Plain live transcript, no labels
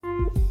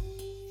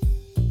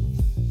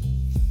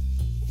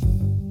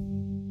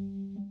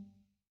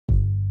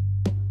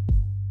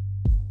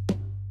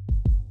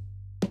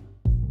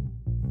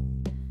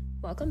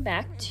welcome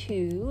back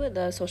to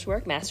the Social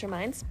Work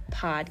Masterminds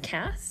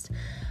podcast.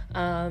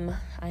 I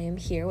am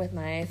here with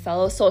my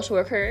fellow social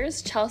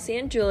workers, Chelsea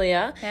and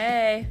Julia.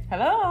 Hey.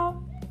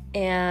 Hello.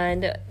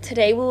 And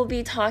today we'll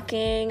be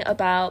talking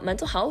about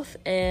mental health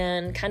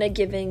and kind of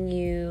giving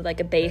you like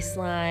a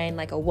baseline,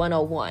 like a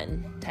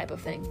 101 type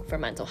of thing for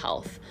mental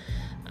health.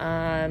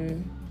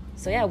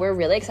 So yeah, we're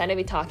really excited to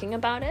be talking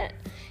about it.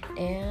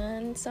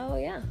 And so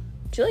yeah,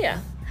 Julia,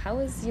 how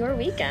was your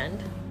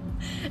weekend?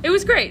 It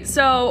was great.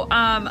 So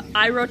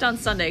I wrote down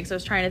Sunday because I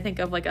was trying to think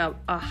of like a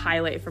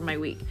highlight from my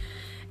week.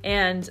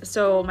 And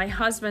so my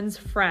husband's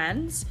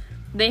friends,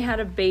 they had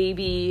a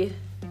baby,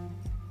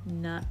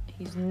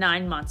 he's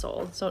 9 months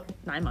old, so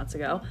 9 months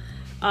ago.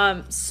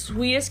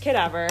 Sweetest kid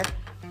ever,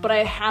 but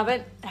I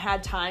haven't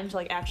had time to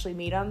like actually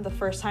meet him. The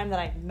first time that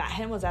I met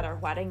him was at our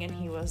wedding and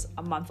he was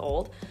a month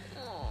old.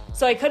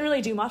 So I couldn't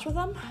really do much with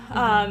him,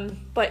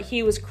 but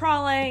he was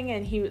crawling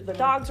and the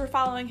dogs were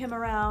following him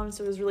around,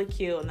 so it was really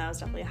cute, and that was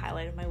definitely a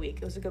highlight of my week.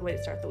 It was a good way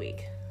to start the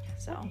week.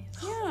 So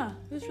yeah,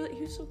 he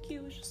was so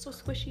cute. It was just so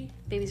squishy.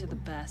 Babies are the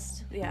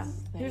best. Yeah,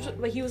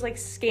 he was like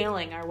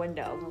scaling our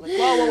window. I was like,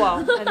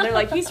 whoa, and they're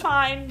like, he's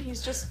fine.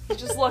 He's just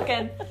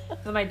looking. And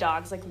then my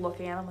dog's like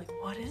looking at him like,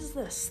 what is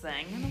this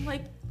thing? And I'm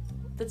like,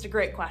 that's a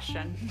great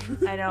question.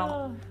 I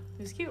know.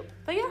 It was cute.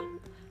 But yeah,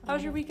 how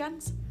was your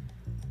weekends?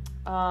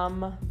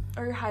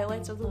 Or your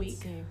highlights of the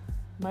week? See.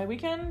 My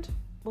weekend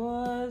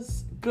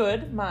was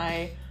good.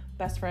 My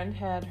best friend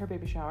had her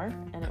baby shower,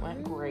 and it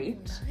went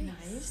great.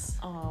 Nice.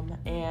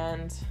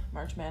 And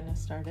March Madness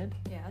started.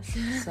 Yes.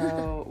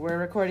 So we're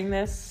recording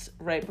this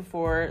right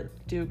before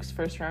Duke's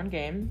first round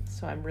game.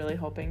 So I'm really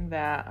hoping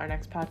that our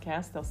next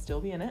podcast, they'll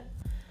still be in it.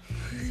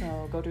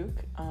 So go Duke.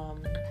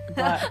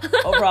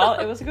 But overall,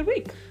 it was a good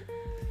week.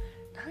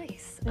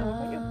 Nice.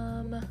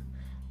 Yeah,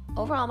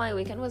 Overall, my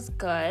weekend was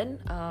good.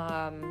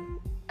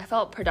 I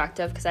felt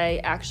productive because I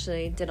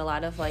actually did a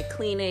lot of like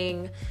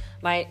cleaning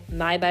my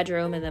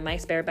bedroom and then my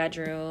spare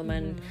bedroom,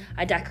 and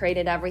I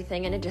decorated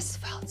everything, and it just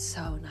felt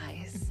so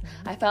nice.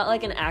 I felt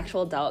like an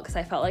actual adult because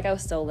I felt like I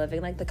was still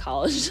living like the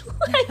college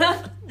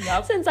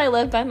life since I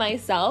lived by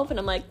myself, and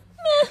I'm like,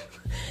 meh.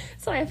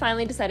 So I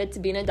finally decided to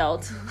be an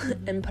adult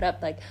and put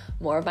up like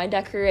more of my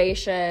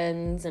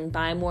decorations and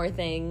buy more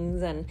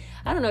things, and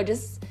I don't know,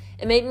 just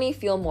it made me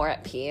feel more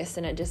at peace,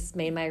 and it just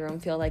made my room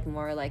feel like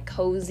more like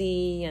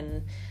cozy,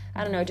 and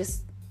I don't know,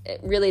 just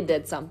it really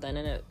did something,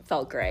 and it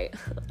felt great.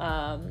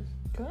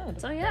 Good.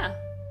 So yeah.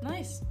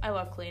 Nice. I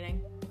love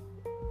cleaning.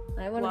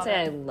 I wouldn't say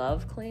I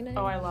love cleaning.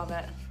 Oh, I love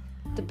it.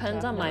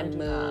 Depends on my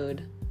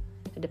mood.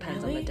 It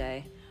depends on the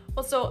day.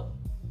 Well, so,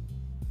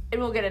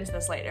 and we'll get into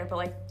this later, but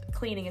like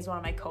cleaning is one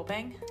of my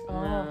coping.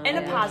 In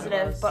a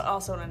positive, but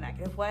also in a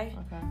negative way.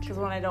 Okay. Because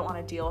when I don't want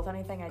to deal with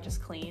anything, I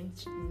just clean,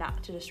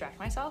 not to distract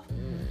myself.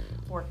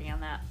 Working on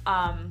that.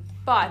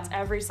 But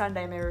every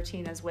Sunday, my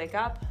routine is wake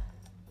up,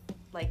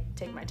 like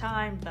take my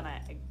time, then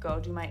I go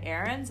do my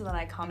errands, and then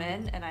I come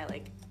in and I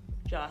like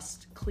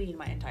just clean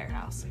my entire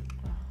house.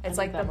 It's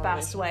like the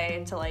best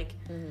way to like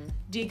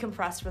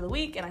decompress for the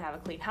week, and I have a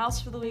clean house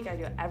for the week. I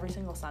do it every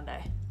single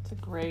Sunday. It's a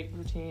great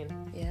routine.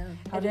 Yeah.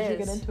 How did you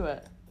get into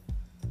it?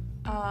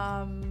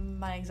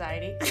 My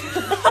anxiety.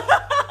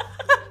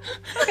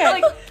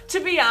 Okay. Like, to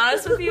be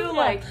honest with you,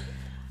 like,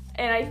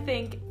 and I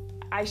think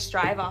I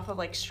strive off of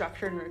like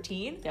structure and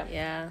routine. Yep.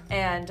 Yeah.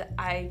 And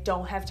I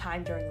don't have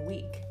time during the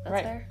week. That's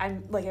Right. fair.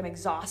 I'm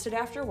exhausted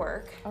after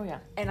work. Oh yeah.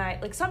 And I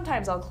like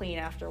sometimes I'll clean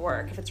after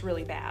work if it's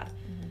really bad.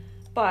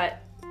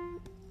 But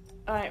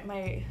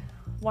my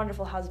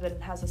wonderful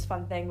husband has this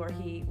fun thing where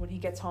when he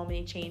gets home and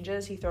he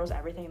changes, he throws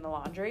everything in the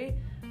laundry,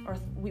 or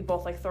we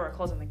both like throw our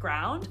clothes on the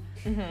ground,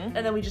 and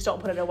then we just don't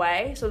put it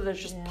away, so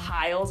there's just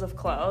piles of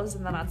clothes.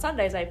 And then on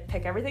Sundays I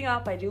pick everything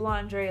up, I do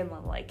laundry, and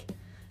then like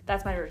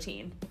that's my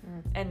routine.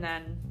 And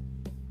then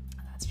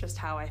that's just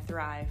how I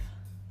thrive.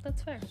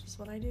 That's fair. It's just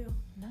what I do.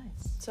 Nice.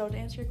 So to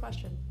answer your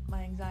question,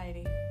 my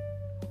anxiety.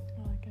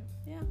 I like it.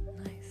 Yeah.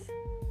 Nice.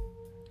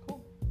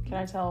 Cool. Can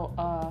I tell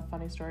a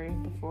funny story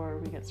before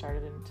we get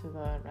started into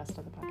the rest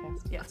of the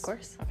podcast? Yes. Of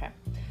course. Okay.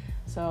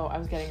 So I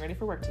was getting ready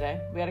for work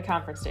today. We had a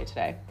conference day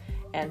today.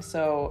 And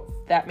so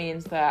that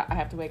means that I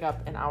have to wake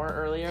up an hour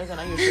earlier than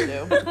I usually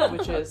do,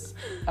 which is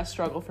a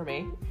struggle for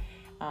me.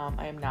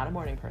 I am not a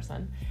morning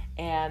person.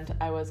 And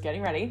I was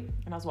getting ready,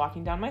 and I was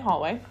walking down my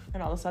hallway,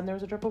 and all of a sudden there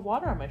was a drip of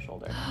water on my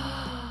shoulder.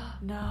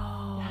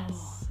 No.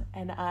 Yes.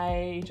 And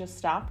I just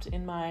stopped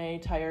in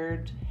my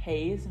tired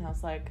haze, and I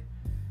was like,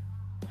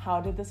 how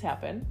did this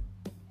happen?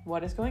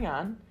 What is going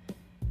on?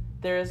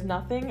 There is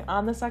nothing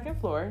on the second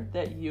floor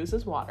that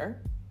uses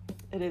water.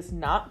 It is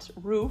not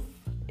roof.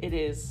 It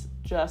is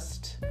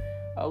just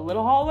a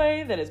little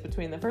hallway that is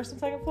between the first and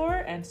second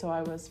floor. And so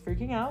I was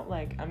freaking out,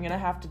 like, I'm going to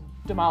have to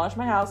demolish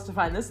my house to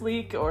find this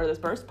leak or this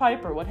burst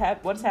pipe or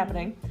what's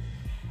happening.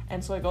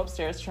 And so I go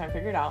upstairs to try and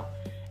figure it out.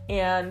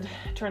 And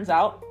it turns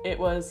out it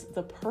was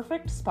the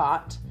perfect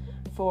spot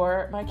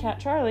for my cat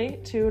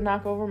Charlie to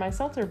knock over my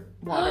seltzer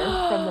water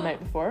from the night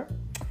before.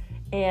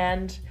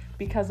 And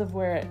because of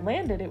where it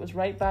landed, it was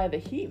right by the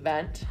heat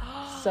vent.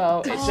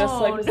 So it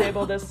just like was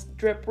able to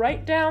drip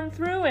right down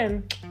through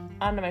and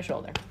onto my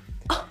shoulder.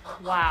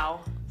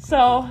 Wow.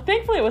 So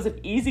thankfully it was an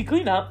easy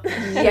cleanup.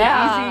 And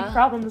an easy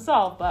problem to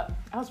solve, but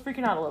I was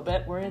freaking out a little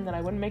bit, worrying that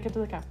I wouldn't make it to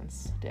the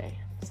conference day.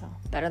 So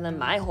Better than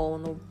my hole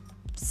in the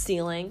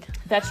ceiling.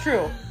 that's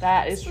true.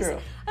 That is true.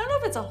 I don't know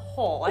if it's a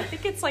hole. I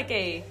think it's like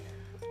a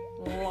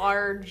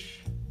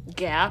large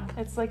Gap.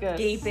 It's like a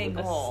gaping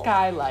hole.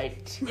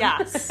 Skylight.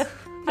 Yes.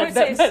 I would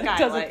say that skylight.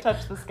 doesn't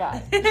touch the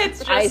sky.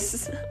 It's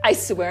just I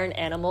swear an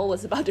animal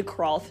was about to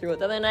crawl through it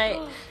the other night,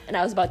 and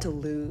I was about to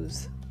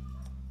lose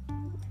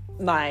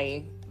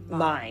my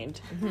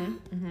mind.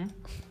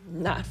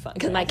 Not fun.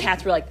 Because my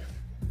cats were like,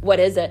 what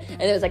is it?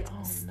 And it was like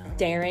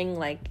staring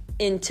like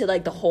into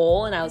like the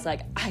hole, and I was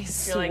like, I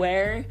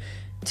swear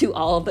to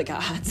all of the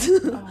gods. Oh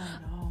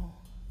no.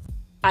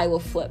 I will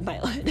flip my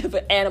life if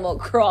an animal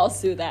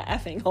crawls through that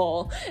effing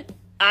hole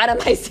out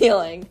of my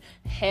ceiling.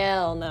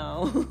 Hell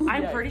no.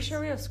 I'm pretty sure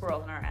we have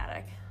squirrels in our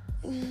attic.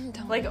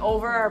 Like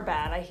over our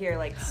bed, I hear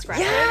like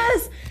scratching.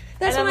 Yes!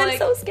 That's And what I'm I'm like-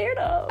 so scared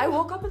of. I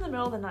woke up in the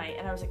middle of the night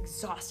and I was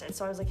exhausted,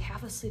 so I was like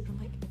half asleep. And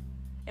I'm like,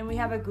 and we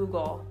have a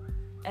Google,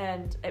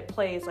 and it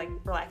plays like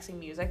relaxing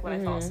music when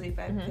I fall asleep.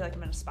 I feel like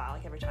I'm in a spa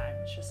like every time.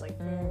 It's just like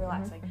very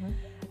relaxing.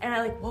 And I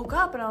like woke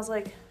up and I was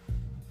like,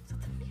 is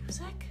that the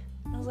music?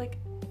 And I was like,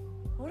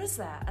 what is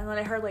that? And then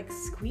I heard like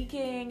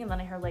squeaking, and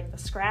then I heard like the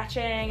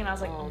scratching, and I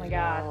was like, oh my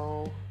god.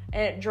 No.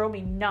 And it drove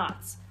me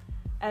nuts.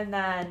 And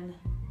then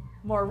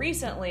more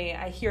recently,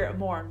 I hear it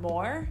more and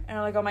more, and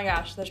I'm like, oh my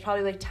gosh, there's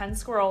probably like 10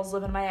 squirrels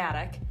living in my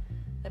attic.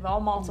 They've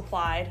all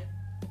multiplied,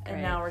 and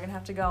Great. now we're gonna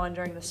have to go in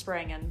during the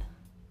spring and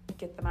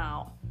get them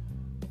out.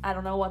 I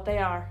don't know what they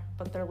are,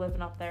 but they're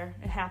living up there.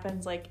 It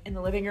happens like in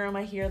the living room.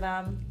 I hear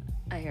them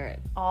I hear it.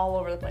 all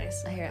over the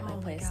place. I hear it in Oh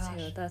my place gosh.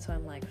 too. That's why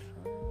I'm like,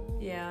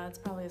 Yeah, it's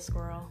probably a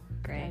squirrel.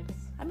 great.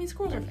 I mean,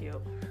 squirrels are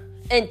cute.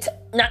 And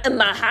not in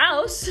my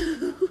house.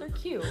 They're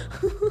cute.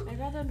 I'd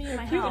rather them be in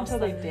my Cute house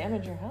until they than...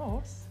 damage your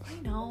house. I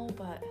know,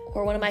 but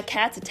Or one of my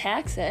cats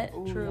attacks it.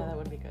 Ooh, True. Yeah, that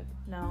would be good.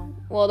 no.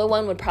 Well, the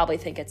one would probably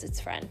think it's its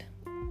friend.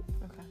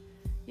 Okay.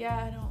 Yeah,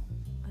 I don't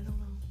know.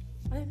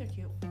 I think they're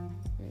cute.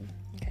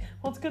 Okay.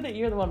 Well, it's good that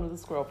you're the one with the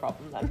squirrel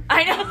problem then.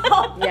 I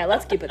know. Yeah,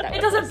 let's keep it that way.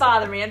 It doesn't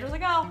bother me. I'm just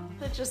like, oh,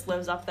 it just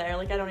lives up there.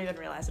 Like, I don't even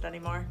realize it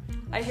anymore.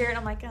 I hear it and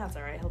I'm like, oh, that's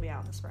all right. He'll be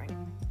out in the spring.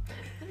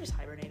 I'm just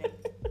hibernating.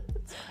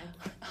 It's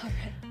fine. All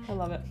right. I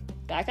love it.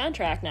 Back on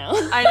track now.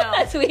 I know.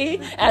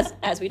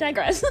 as we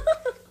digress.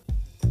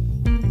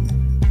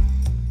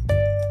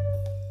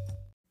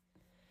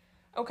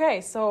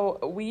 Okay, so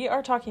we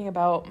are talking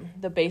about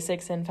the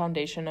basics and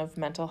foundation of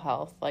mental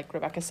health. Like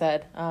Rebecca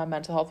said,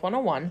 Mental Health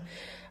 101.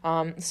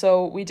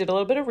 So we did a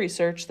little bit of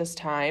research this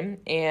time,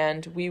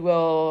 and we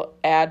will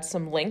add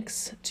some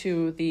links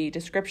to the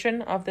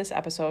description of this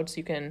episode so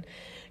you can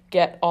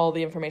get all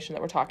the information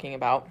that we're talking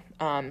about.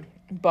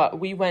 But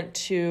we went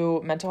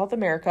to Mental Health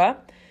America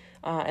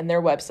and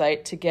their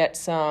website to get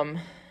some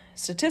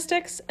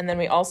statistics, and then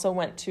we also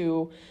went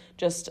to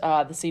just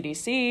the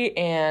CDC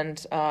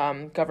and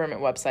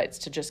government websites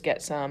to just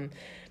get some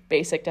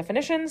basic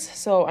definitions.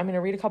 So I'm going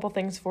to read a couple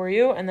things for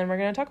you, and then we're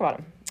going to talk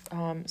about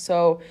them.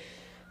 So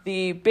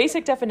the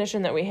basic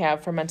definition that we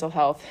have for mental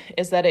health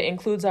is that it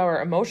includes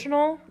our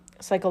emotional,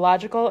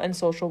 psychological, and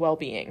social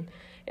well-being.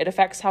 It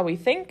affects how we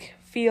think,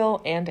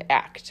 feel, and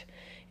act.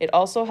 It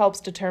also helps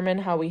determine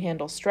how we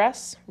handle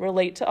stress,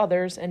 relate to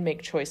others, and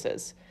make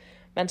choices.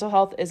 Mental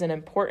health is an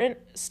important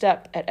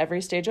step at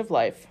every stage of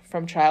life,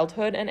 from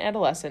childhood and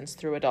adolescence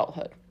through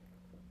adulthood.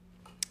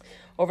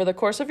 Over the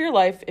course of your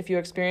life, if you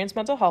experience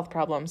mental health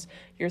problems,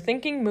 your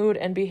thinking, mood,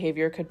 and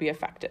behavior could be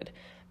affected.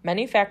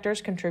 Many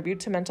factors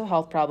contribute to mental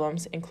health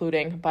problems,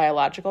 including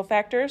biological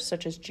factors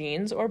such as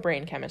genes or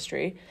brain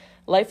chemistry,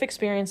 life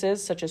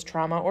experiences such as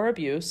trauma or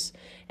abuse,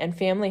 and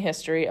family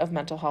history of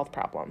mental health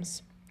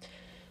problems.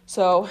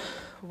 So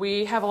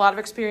we have a lot of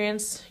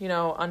experience,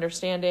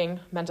 understanding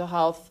mental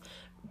health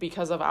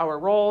because of our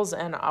roles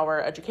and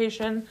our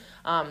education,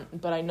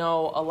 but I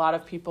know a lot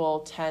of people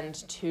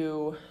tend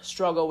to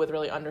struggle with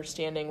really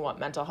understanding what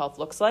mental health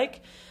looks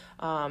like.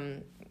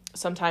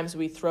 Sometimes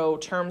we throw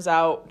terms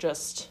out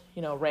just,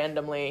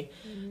 randomly,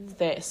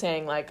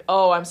 saying like,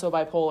 oh, I'm so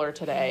bipolar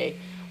today,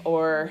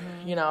 or,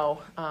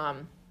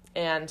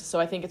 and so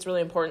I think it's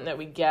really important that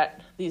we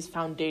get these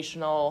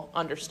foundational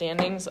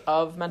understandings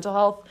of mental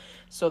health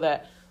so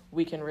that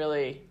we can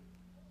really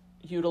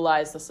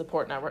utilize the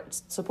support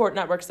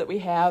networks that we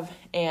have,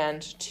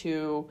 and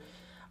to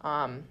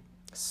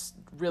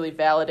really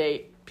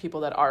validate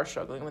people that are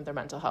struggling with their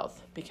mental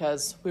health.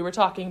 Because we were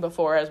talking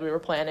before as we were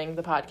planning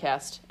the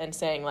podcast and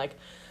saying like,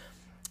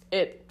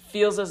 it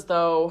feels as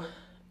though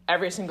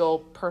every single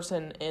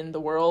person in the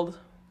world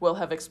will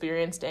have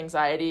experienced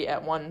anxiety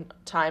at one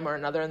time or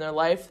another in their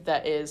life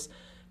that is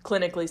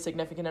clinically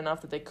significant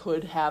enough that they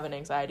could have an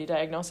anxiety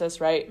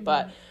diagnosis, right? Mm-hmm.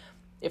 But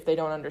if they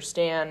don't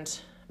understand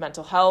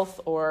mental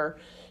health, or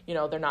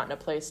they're not in a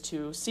place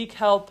to seek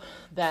help,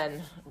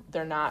 then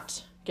they're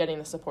not getting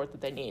the support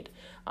that they need.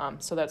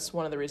 So that's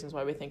one of the reasons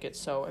why we think it's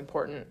so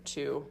important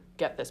to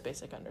get this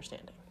basic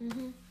understanding.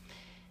 Mm-hmm.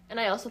 And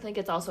I also think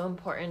it's also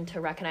important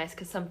to recognize,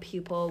 because some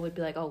people would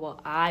be like, oh,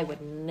 well, I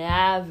would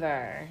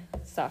never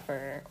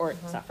suffer or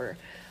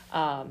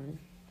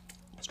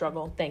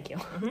Struggle. Thank you.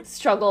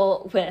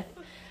 Struggle with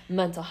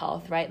mental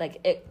health, right?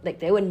 Like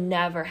they would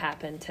never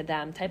happen to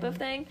them type of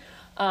thing.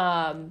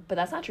 But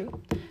that's not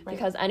true,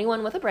 because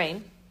anyone with a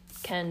brain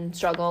can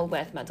struggle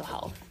with mental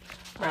health.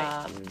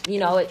 Right.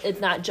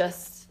 It's not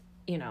just,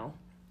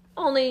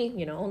 only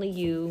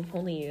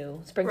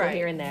you, sprinkle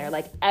here and there.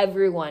 Like,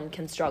 everyone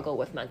can struggle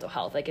with mental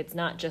health. Like, it's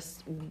not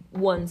just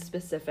one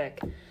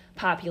specific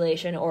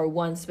population or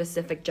one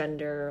specific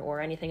gender or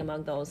anything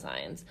among those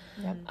lines.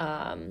 Yep.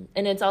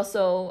 And it's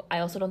also, I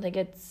also don't think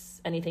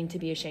it's anything to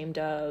be ashamed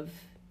of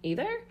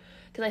either,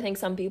 because I think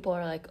some people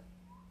are like,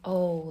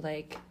 oh,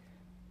 like,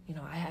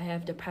 I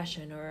have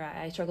depression or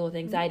I struggle with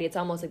anxiety. It's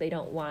almost like they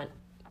don't want,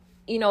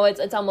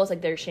 it's almost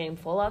like they're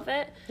shameful of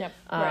it. Yep.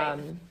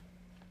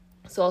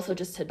 So also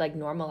just to like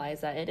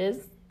normalize that it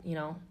is,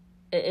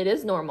 it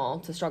is normal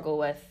to struggle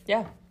with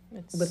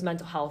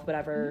mental health,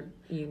 whatever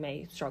you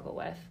may struggle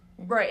with.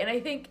 Right. And I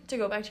think, to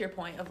go back to your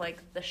point of like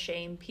the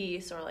shame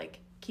piece or like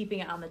keeping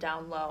it on the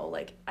down low,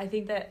 like I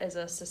think that is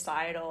a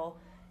societal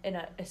and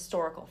a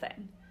historical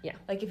thing. Yeah.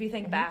 Like if you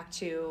think back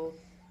to,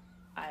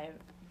 I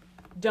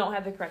don't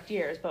have the correct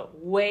years,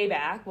 but way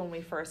back when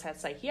we first had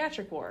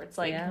psychiatric wards,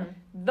 like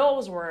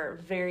those were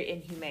very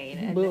inhumane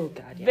and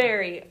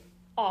very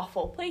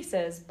awful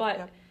places.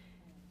 But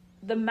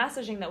the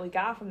messaging that we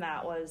got from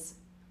that was,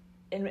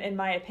 in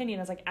my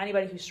opinion, is like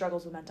anybody who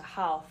struggles with mental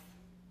health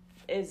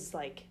is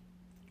like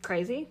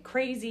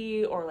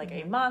crazy or like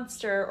a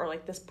monster or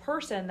like this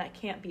person that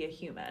can't be a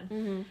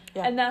human.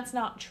 And that's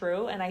not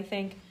true. And I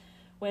think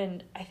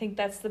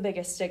that's the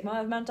biggest stigma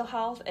of mental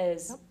health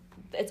is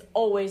it's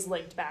always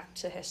linked back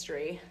to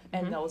history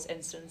and those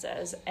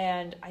instances.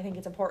 And I think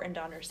it's important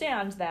to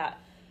understand that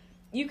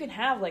you can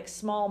have like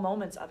small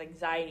moments of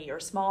anxiety or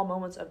small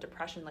moments of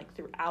depression like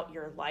throughout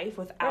your life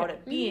without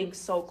it being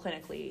so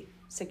clinically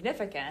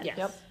significant.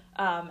 Yes.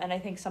 And I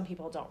think some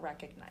people don't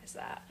recognize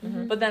that.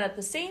 But then at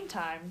the same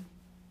time,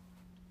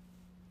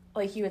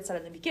 like you had said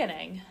in the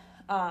beginning,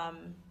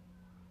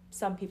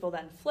 some people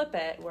then flip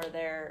it where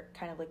they're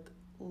kind of like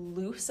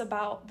loose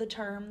about the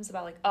terms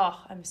about like, oh,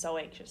 I'm so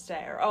anxious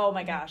today, or oh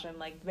my gosh, I'm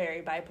like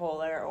very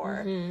bipolar,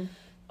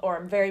 or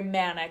I'm very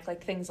manic,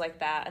 like things like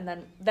that.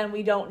 And then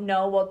we don't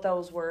know what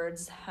those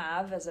words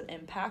have as an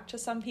impact to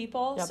some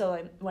people. So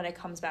like, when it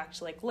comes back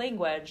to like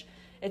language,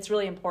 it's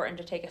really important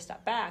to take a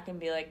step back and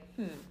be like,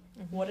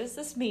 what does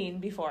this mean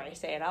before I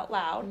say it out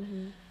loud?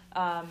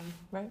 And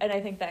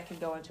I think that can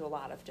go into a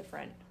lot of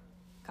different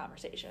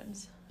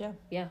conversations.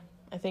 Yeah.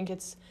 I think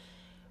it's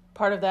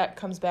part of that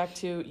comes back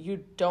to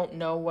you don't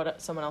know what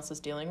someone else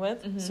is dealing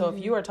with. So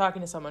if you are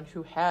talking to someone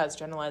who has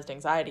generalized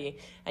anxiety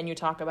and you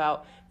talk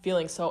about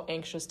feeling so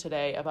anxious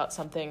today about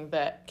something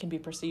that can be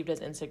perceived as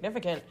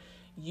insignificant,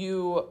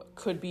 you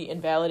could be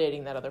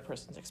invalidating that other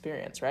person's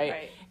experience,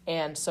 right?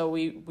 And so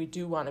we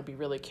do want to be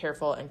really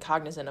careful and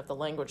cognizant of the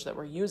language that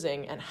we're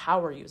using and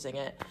how we're using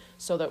it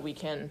so that we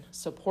can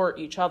support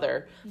each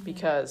other,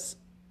 because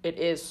it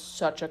is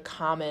such a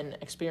common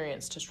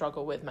experience to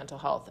struggle with mental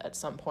health at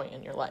some point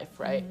in your life,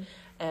 right?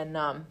 And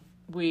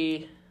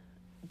we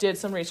did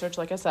some research,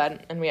 like I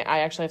said, and I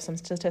actually have some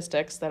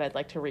statistics that I'd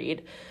like to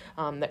read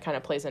that kind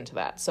of plays into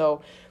that.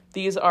 So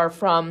these are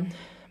from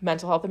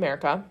Mental Health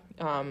America.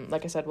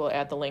 Like I said, we'll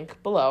add the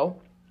link below.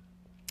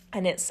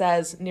 And it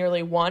says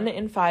nearly 1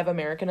 in 5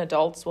 American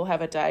adults will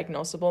have a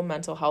diagnosable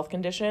mental health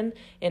condition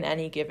in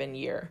any given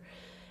year.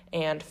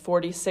 And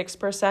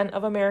 46%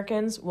 of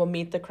Americans will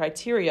meet the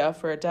criteria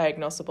for a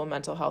diagnosable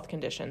mental health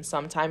condition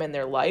sometime in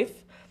their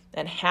life,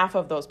 and half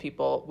of those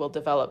people will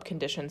develop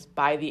conditions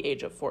by the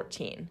age of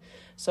 14.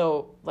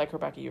 So, like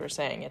Rebecca, you were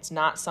saying, it's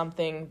not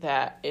something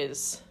that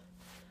is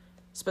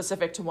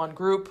specific to one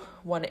group,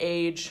 one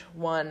age,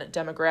 one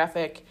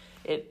demographic.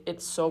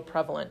 It's so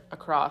prevalent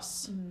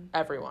across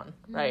everyone,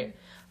 right?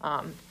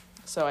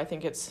 So I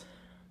think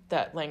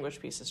that language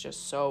piece is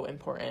just so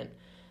important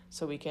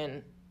so we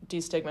can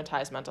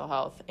destigmatize mental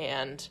health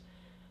and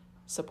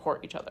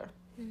support each other.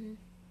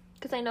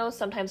 Because I know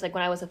sometimes, like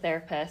when I was a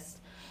therapist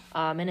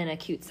in an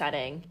acute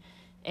setting,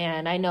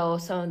 and I know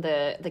some of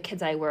the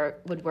kids I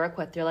would work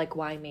with, they're like,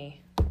 why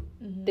me?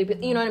 They'd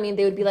be, you know what I mean?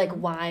 They would be like,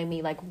 why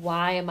me? Like,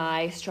 why am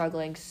I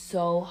struggling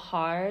so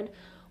hard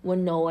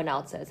when no one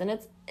else is? And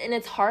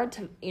it's hard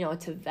to,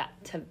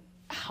 to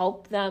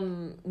help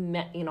them,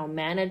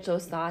 manage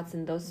those thoughts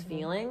and those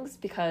feelings,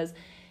 because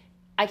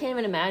I can't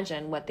even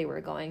imagine what they were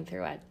going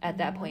through at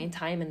that point in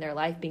time in their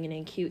life, being in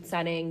an acute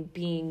setting,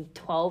 being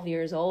 12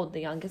 years old,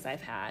 the youngest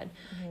I've had.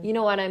 You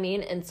know what I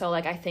mean? And so,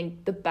 like, I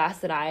think the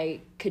best that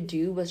I could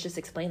do was just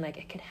explain, like,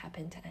 it could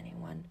happen to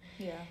anyone.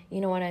 Yeah. You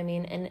know what I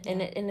mean? And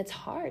it's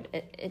hard.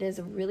 It is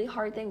a really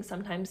hard thing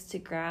sometimes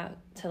to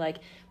like,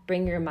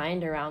 bring your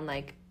mind around,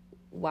 like,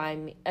 why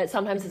me?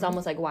 Sometimes it's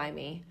almost like, why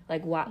me?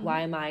 Like,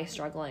 why am I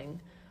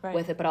struggling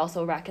with it? But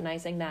also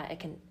recognizing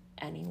that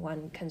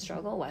anyone can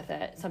struggle with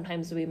it.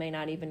 Sometimes we may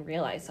not even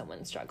realize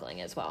someone's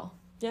struggling as well.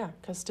 Yeah,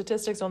 because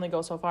statistics only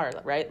go so far,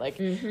 right? Like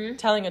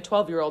telling a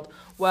 12-year-old,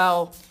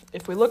 well,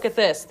 if we look at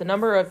this, the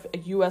number of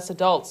U.S.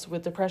 adults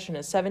with depression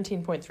is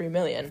 17.3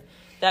 million.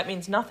 That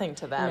means nothing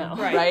to them,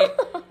 No. right?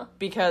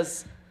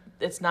 Because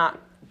it's not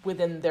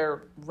within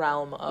their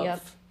realm of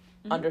Yep.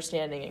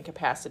 understanding and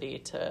capacity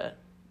to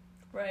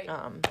Right.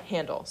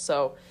 handle.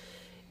 So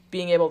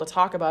being able to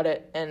talk about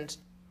it and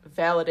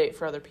validate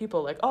for other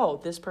people, like, oh,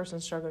 this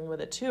person's struggling with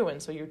it too,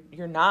 and so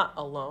you're not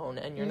alone,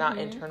 and you're not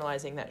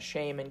internalizing that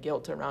shame and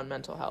guilt around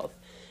mental health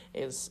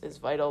is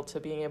vital to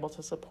being able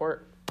to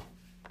support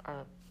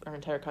our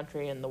entire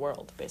country and the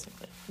world,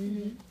 basically.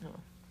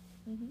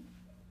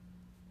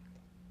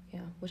 Yeah,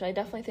 which I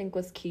definitely think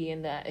was key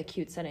in that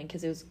acute setting,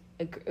 because it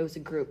was a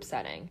group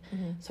setting.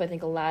 So I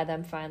think a lot of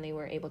them finally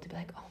were able to be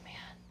like, oh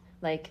man,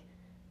 like,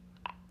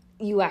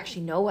 you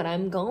actually know what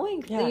I'm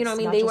going through. Yes, You know what I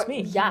mean? not They just were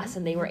me. Yes,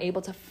 and they were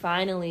able to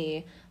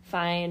finally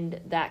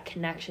find that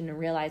connection and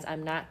realize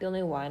I'm not the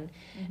only one.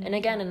 And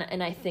again,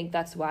 and I think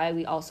that's why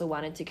we also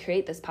wanted to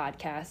create this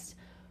podcast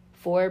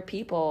for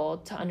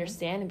people to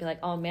understand and be like,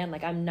 oh man,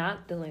 like, I'm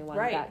not the only one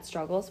Right. that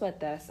struggles with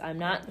this. I'm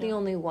not the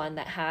only one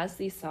that has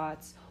these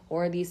thoughts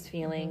or these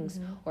feelings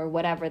or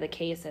whatever the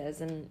case is.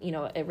 And, you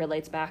know, it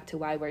relates back to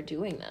why we're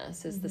doing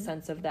this, is the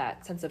sense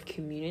of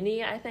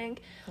community, I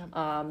think.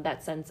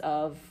 That sense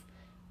of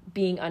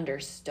being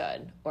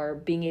understood or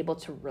being able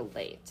to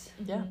relate,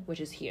 which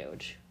is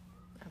huge.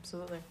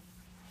 Absolutely.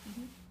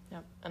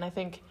 Yep. And I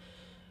think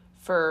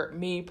for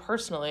me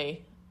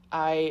personally,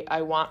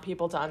 I want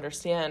people to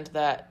understand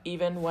that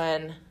even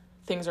when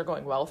things are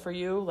going well for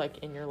you, like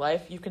in your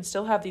life, you can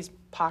still have these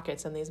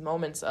pockets and these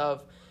moments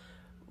of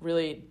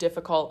really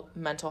difficult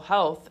mental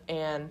health,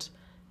 and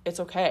it's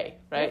okay,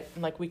 right?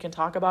 And like, we can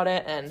talk about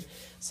it. And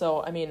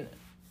so, I mean,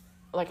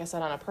 like I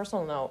said, on a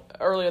personal note,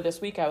 earlier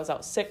this week I was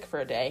out sick for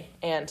a day,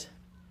 and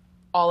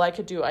all I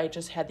could do, I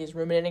just had these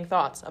ruminating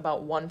thoughts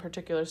about one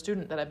particular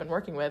student that I've been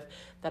working with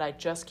that I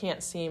just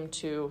can't seem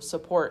to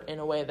support in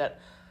a way that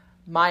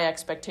my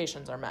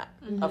expectations are met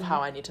of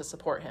how I need to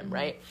support him,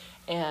 right?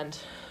 And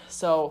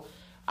so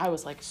I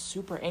was like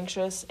super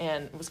anxious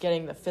and was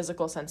getting the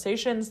physical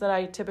sensations that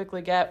I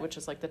typically get, which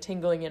is like the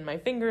tingling in my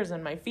fingers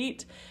and my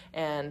feet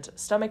and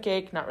stomach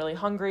ache, not really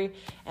hungry.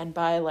 And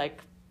by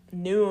like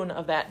noon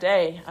of that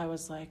day, I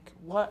was like,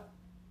 what?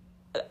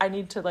 I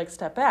need to like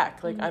step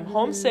back. Like, I'm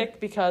homesick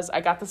because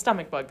I got the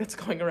stomach bug that's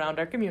going around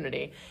our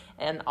community,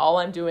 and all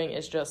I'm doing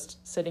is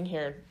just sitting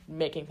here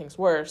making things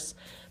worse.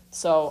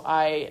 So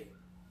I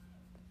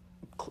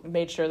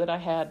made sure that I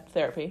had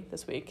therapy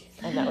this week,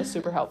 and that was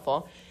super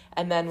helpful.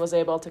 And then was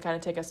able to kind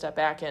of take a step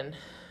back and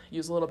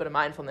use a little bit of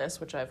mindfulness,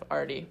 which I've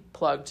already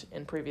plugged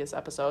in previous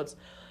episodes,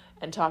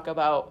 and talk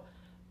about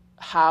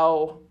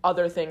how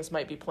other things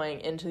might be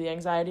playing into the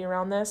anxiety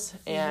around this.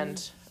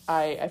 And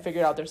I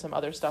figured out there's some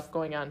other stuff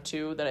going on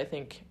too that I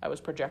think I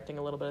was projecting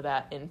a little bit of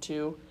that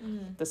into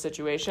the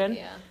situation.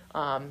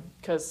 Yeah.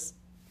 Because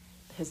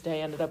his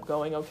day ended up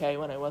going okay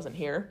when I wasn't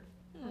here.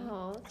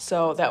 Oh,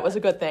 So that was a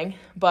good thing.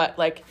 But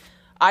like,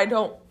 I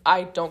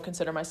don't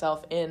consider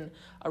myself in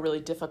a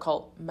really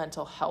difficult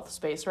mental health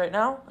space right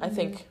now. I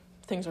think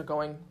things are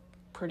going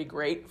pretty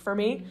great for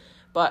me,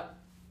 but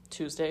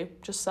Tuesday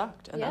just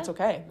sucked, and that's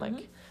okay.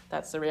 Like,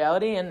 that's the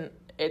reality, and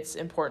it's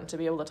important to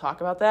be able to talk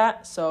about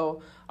that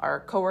so our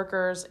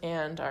coworkers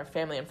and our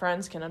family and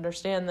friends can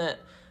understand that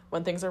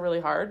when things are really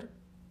hard,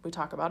 we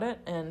talk about it,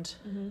 and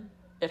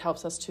it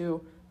helps us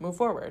to move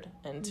forward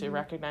and to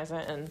recognize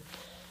it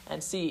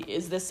and see,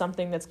 is this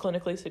something that's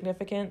clinically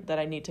significant that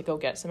I need to go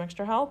get some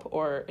extra help,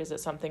 or is it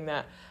something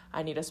that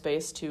I need a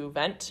space to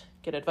vent,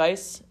 get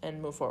advice,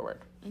 and move forward?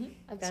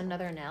 I've got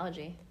another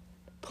analogy.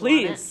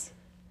 Please.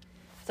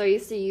 So I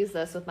used to use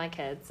this with my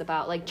kids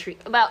about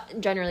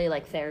about generally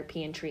like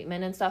therapy and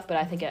treatment and stuff, but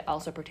I think it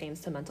also pertains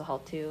to mental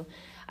health too.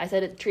 I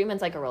said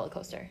treatment's like a roller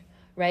coaster,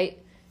 right?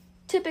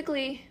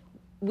 Typically,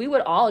 we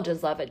would all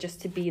just love it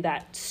just to be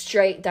that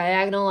straight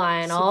diagonal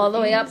line all the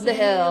way up the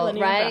hill,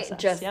 linear right?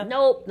 process, Just yep.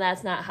 nope,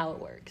 that's not how it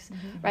works,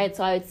 right?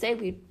 So I would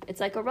say it's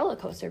like a roller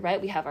coaster, right?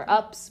 We have our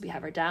ups, we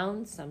have our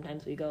downs.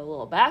 Sometimes we go a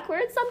little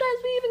backwards. Sometimes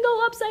we even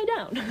go upside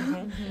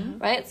down,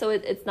 right? So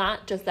it's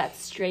not just that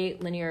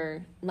straight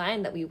linear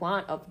line that we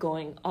want of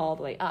going all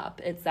the way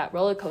up. It's that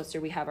roller coaster.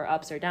 We have our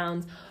ups or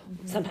downs.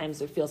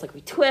 Sometimes it feels like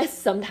we twist.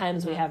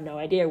 Sometimes we have no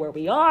idea where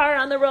we are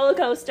on the roller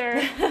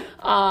coaster.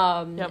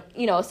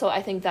 You know, so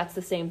I think that's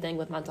the same thing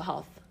with mental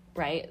health,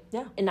 right?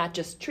 Yeah. And not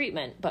just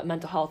treatment, but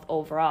mental health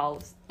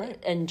overall,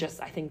 Right. and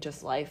I think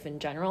just life in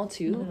general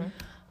too.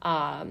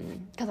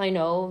 Because I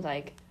know,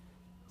 like,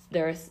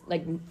 there's,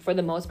 like, for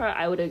the most part,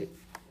 I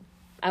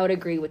would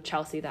agree with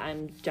Chelsea that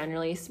I'm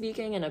generally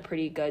speaking in a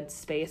pretty good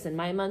space in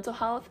my mental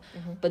health,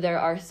 but there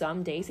are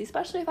some days,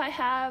 especially if I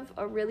have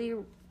a really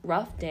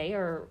rough day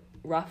or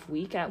rough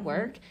week at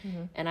work,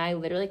 and I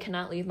literally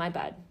cannot leave my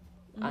bed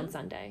on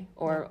Sunday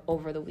or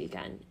over the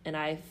weekend, and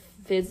I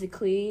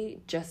physically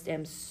just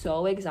am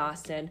so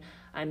exhausted.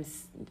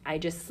 I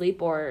just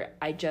sleep, or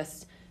I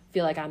just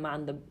feel like I'm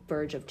on the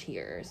verge of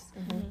tears.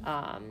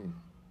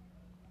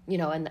 you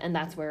know, and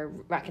that's where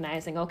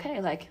recognizing,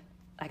 okay, like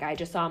I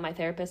just saw my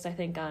therapist, I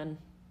think on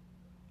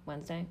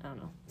Wednesday, I don't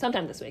know,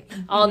 sometime this week.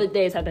 All the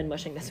days have been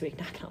mushing this week,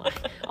 not gonna lie,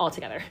 all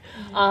together.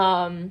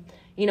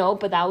 You know,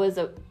 but that was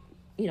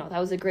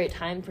a great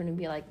time for me to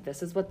be like,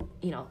 this is what,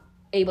 you know,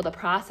 able to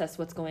process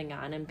what's going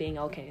on and being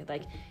okay.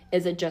 Like,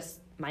 is it just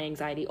my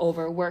anxiety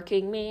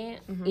overworking me?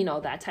 You know,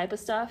 that type of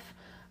stuff.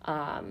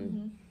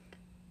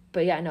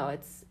 But yeah, no,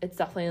 it's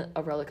definitely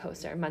a roller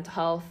coaster. Mental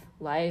health,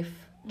 life,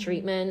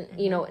 treatment,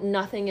 you know,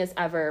 nothing is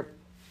ever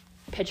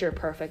picture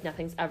perfect.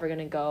 Nothing's ever going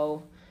to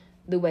go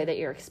the way that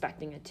you're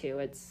expecting it to.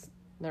 It's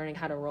learning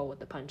how to roll with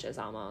the punches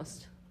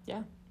almost.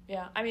 Yeah.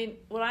 Yeah. I mean,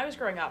 when I was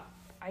growing up,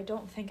 I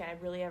don't think I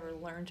really ever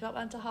learned about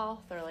mental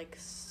health or like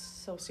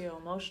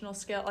socio-emotional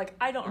skill. Like,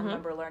 I don't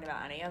remember learning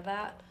about any of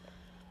that.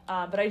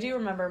 But I do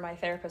remember my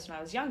therapist when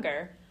I was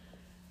younger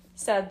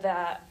said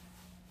that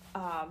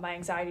my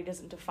anxiety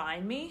doesn't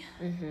define me,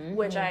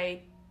 which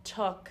I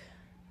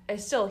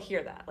still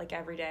hear that. Like,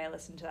 every day I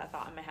listen to that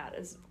thought in my head.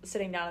 Is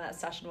sitting down in that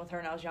session with her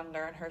when I was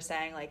younger and her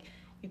saying, like,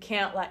 you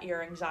can't let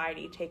your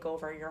anxiety take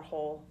over your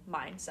whole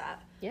mindset.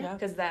 Yeah.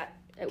 Because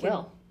It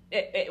will.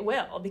 It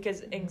will,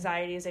 because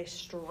anxiety is a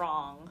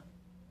strong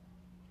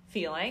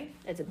feeling.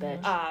 It's a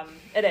bitch.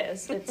 It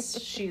is.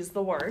 She's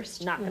the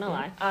worst. Not gonna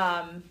lie.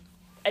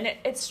 And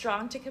it's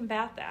strong to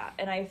combat that.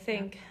 And I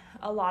think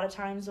a lot of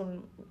times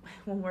when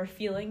we're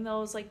feeling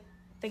those, like,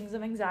 things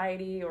of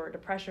anxiety or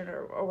depression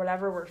or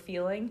whatever we're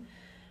feeling,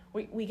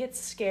 we get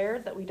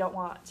scared that we don't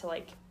want to,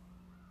 like,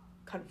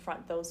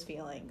 confront those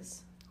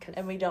feelings.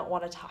 And we don't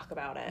want to talk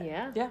about it.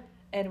 Yeah. Yeah.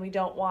 And we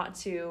don't want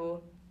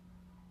to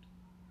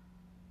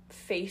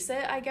face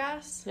it, I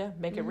guess. Yeah.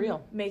 Make it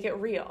real. Make it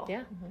real.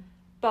 Yeah.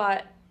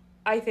 But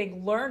I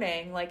think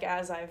learning, like,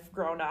 as I've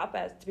grown up,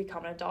 as to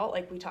become an adult,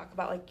 like, we talk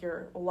about, like,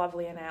 your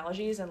lovely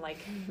analogies and, like,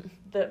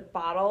 the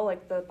bottle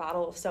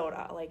of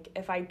soda. Like,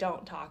 if I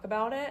don't talk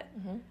about it,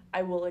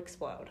 I will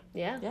explode.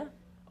 Yeah. Yeah.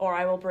 Or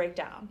I will break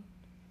down.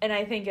 And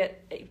I think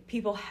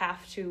people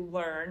have to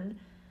learn,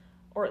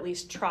 or at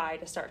least try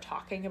to start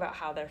talking about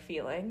how they're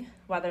feeling,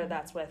 whether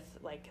that's with,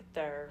 like,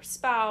 their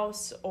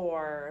spouse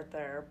or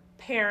their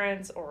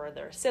parents or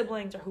their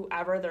siblings or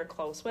whoever they're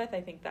close with.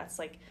 I think that's,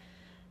 like,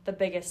 the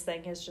biggest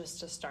thing is just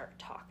to start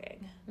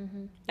talking.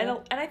 And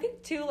I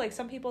think, too, like,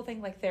 some people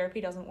think, like,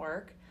 therapy doesn't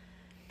work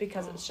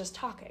because it's just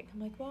talking.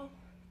 I'm like, well,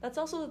 that's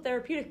also the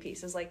therapeutic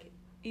piece, is, like,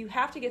 you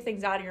have to get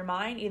things out of your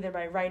mind either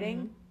by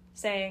writing,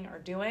 saying, or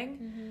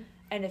doing.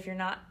 And if you're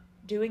not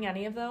doing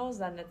any of those,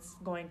 then it's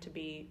going to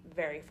be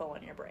very full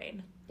in your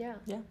brain. Yeah.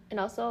 Yeah. And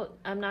also,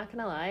 I'm not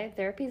gonna lie,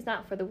 therapy's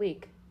not for the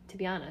weak, to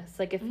be honest.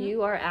 Like, if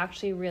you are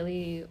actually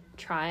really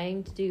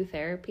trying to do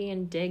therapy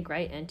and dig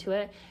right into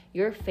it,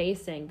 you're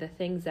facing the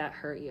things that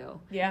hurt you.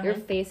 Yeah. You're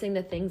facing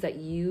the things that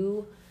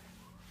you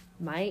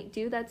might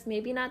do that's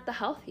maybe not the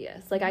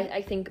healthiest. Like,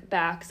 I think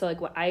back, so,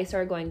 like, what I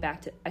started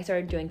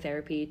doing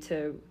therapy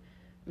to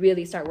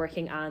really start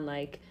working on,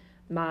 like,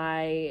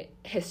 my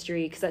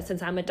history, because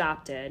since I'm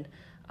adopted,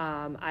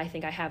 I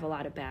think I have a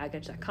lot of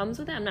baggage that comes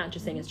with it. I'm not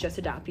just saying it's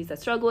just adoptees that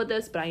struggle with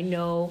this, but I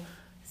know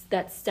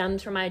that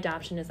stems from my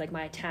adoption is, like,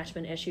 my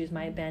attachment issues,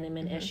 my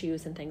abandonment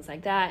issues, and things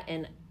like that.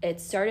 And it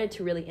started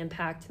to really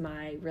impact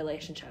my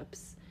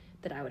relationships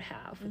that I would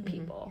have with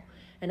people.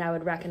 And I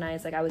would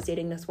recognize, like, I was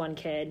dating this one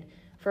kid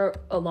for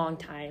a long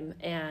time,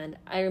 and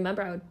I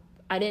remember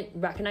I didn't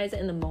recognize it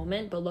in the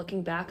moment, but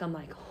looking back, I'm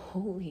like,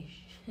 holy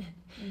shit.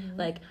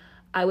 Like,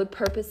 I would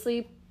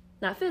purposely,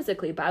 not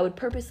physically, but I would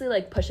purposely,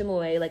 like, push him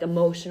away, like,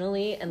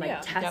 emotionally, and,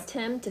 like, test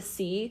him to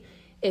see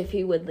if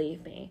he would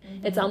leave me.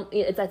 It's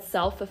that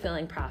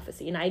self-fulfilling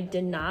prophecy, and I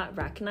did not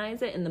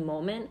recognize it in the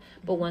moment,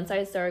 but once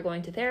I started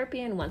going to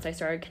therapy and once I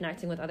started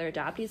connecting with other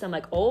adoptees, I'm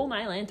like, oh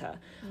my Lanta,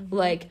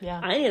 like,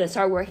 I need to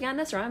start working on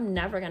this or I'm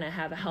never gonna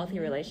have a healthy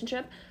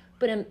relationship.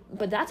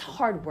 But that's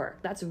hard work.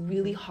 That's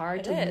really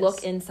hard to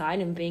look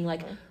inside and being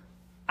like,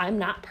 I'm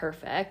not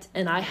perfect,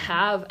 and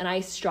I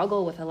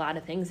struggle with a lot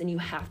of things, and you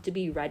have to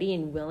be ready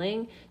and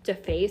willing to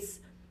face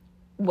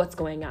what's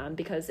going on,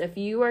 because if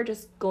you are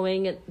just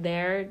going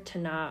there to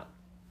not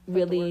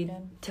really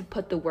to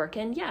put the work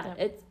in,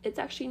 it's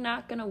actually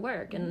not gonna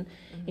work. And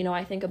you know,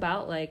 I think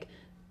about, like,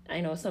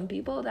 I know some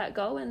people that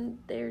go and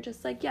they're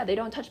just like, they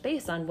don't touch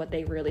base on what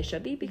they really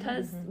should be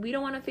because we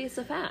don't want to face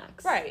the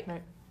facts. Right.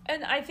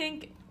 And I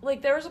think,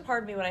 like, there was a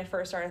part of me when I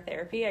first started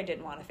therapy, I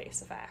didn't want to face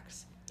the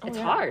facts. It's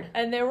hard.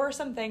 And there were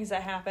some things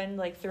that happened,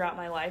 like, throughout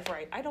my life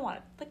where I don't want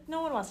to, like,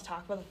 no one wants to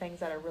talk about the things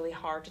that are really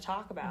hard to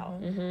talk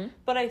about.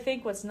 But I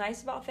think what's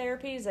nice about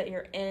therapy is that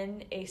you're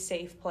in a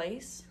safe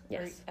place.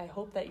 Yes. Or I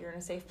hope that you're in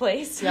a safe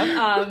place.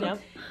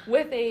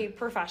 With a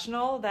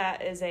professional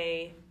that is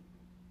a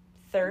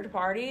third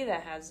party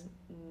that has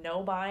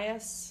no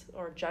bias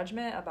or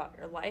judgment about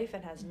your life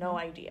and has no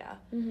idea.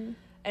 And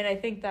I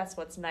think that's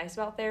what's nice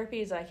about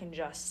therapy, is I can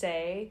just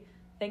say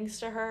things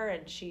to her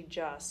and she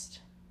just...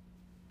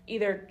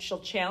 either she'll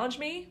challenge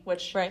me,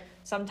 which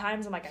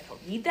sometimes I'm like, I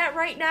don't need that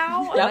right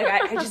now. Like,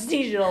 I just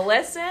need you to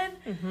listen.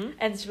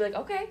 And she'll be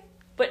like, okay.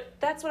 But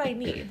that's what I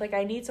need. Like,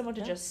 I need someone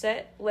to just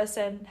sit,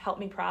 listen, help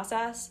me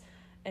process,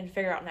 and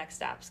figure out next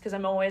steps, because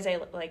I'm always a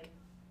like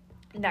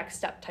next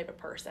step type of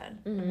person.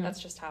 That's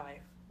just how I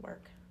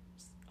work.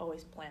 Just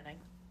always planning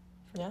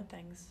for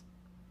things.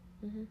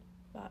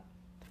 But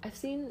I've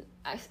seen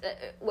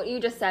what you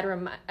just said.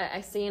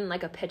 I've seen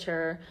like a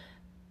picture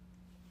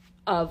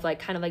of like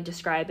kind of like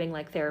describing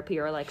like therapy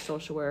or like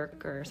social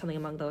work or something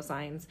among those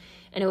lines,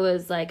 and it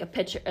was like a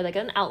picture, like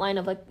an outline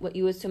of like what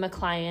you assume a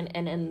client,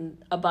 and then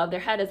above their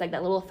head is like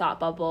that little thought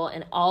bubble,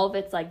 and all of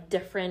it's like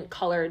different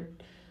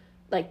colored,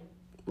 like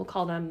we'll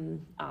call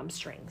them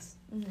strings,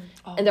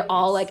 and they're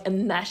all like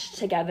enmeshed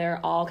together,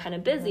 all kind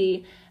of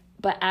busy.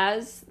 But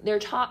as they're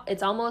taught,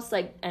 it's almost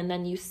like, and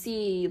then you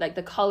see like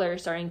the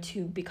colors starting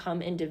to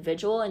become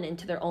individual and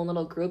into their own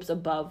little groups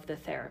above the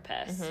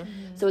therapist.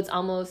 So it's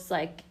almost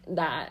like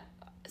that.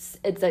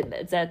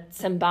 It's a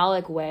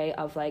symbolic way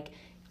of like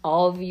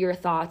all of your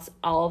thoughts,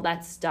 all of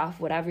that stuff,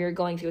 whatever you're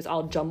going through is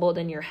all jumbled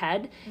in your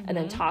head. And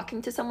then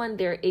talking to someone,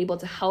 they're able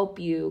to help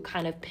you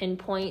kind of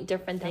pinpoint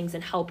different things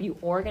and help you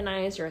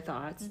organize your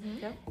thoughts.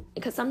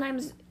 Because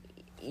sometimes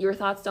your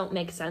thoughts don't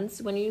make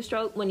sense when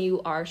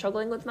you are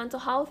struggling with mental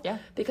health.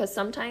 Because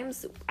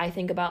sometimes I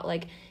think about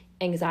like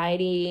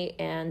anxiety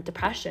and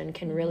depression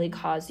can really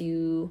cause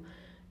you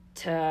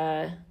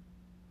to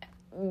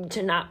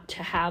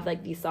have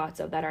like these thoughts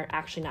of that are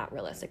actually not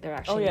realistic. They're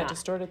actually not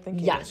distorted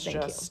thinking. Yes,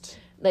 thank you.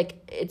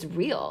 Like it's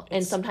real,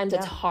 and sometimes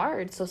it's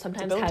hard. So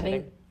sometimes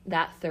having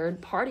that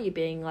third party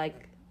being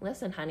like,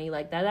 listen, honey,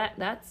 like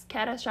that's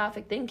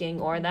catastrophic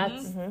thinking, or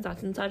that's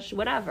such and such,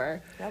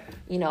 whatever.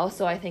 You know,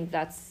 so I think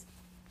that's,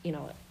 you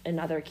know,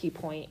 another key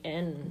point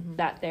in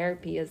that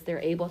therapy is they're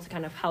able to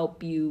kind of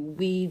help you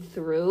weed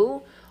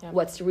through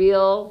what's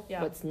real,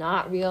 what's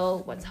not real,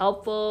 what's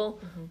helpful,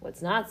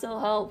 what's not so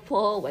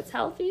helpful, what's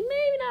healthy,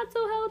 maybe not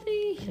so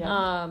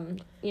healthy.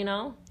 You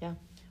know?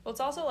 Well, it's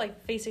also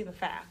like facing the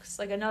facts.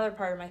 Like another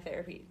part of my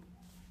therapy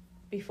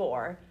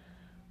before,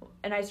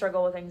 and I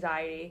struggle with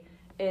anxiety,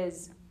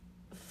 is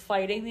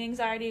fighting the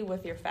anxiety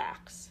with your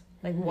facts.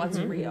 Like what's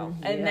real.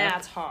 And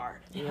that's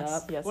hard.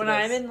 Yes, when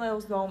I'm in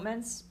those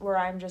moments where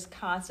I'm just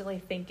constantly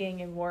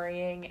thinking and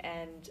worrying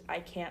and I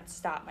can't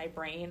stop my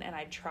brain, and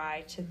I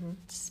try to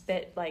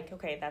spit like,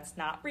 okay, that's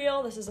not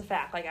real, this is a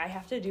fact. Like I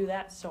have to do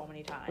that so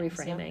many times.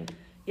 Reframing.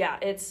 Yeah,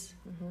 it's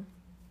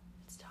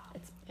tough.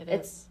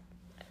 It's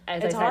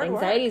as I said,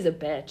 anxiety's a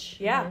bitch.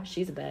 Yeah.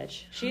 She's a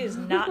bitch. She is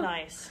not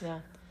nice.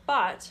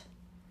 But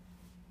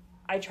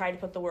I try to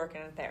put the work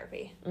in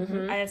therapy.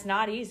 And it's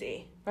not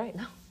easy. Right.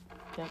 No.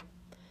 Yeah.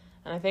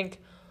 And I think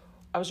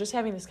I was just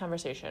having this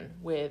conversation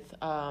with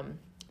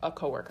a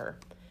coworker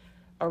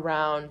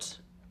around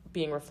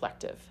being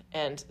reflective.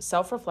 And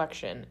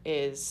self-reflection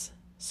is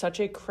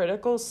such a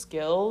critical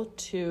skill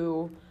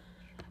to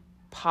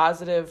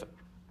positive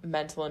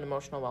mental and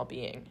emotional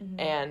well-being.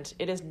 And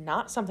it is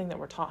not something that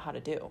we're taught how to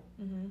do.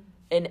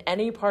 In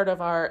any part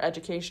of our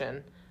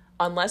education,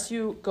 unless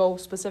you go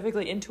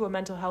specifically into a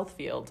mental health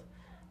field,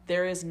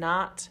 there is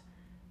not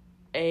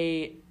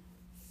a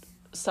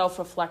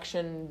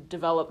self-reflection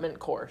development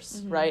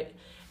course, right?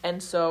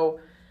 And so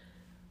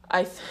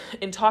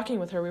in talking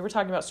with her, we were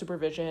talking about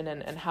supervision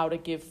and how to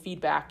give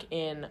feedback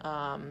in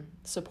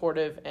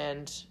supportive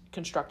and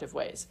constructive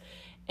ways.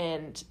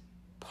 And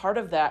part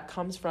of that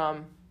comes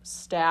from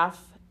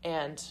staff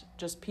and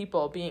just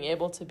people being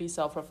able to be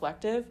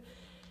self-reflective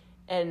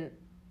and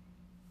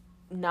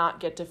not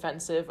get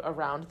defensive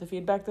around the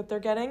feedback that they're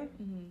getting.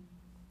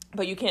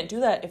 But you can't do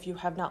that if you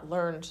have not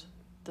learned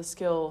the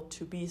skill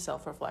to be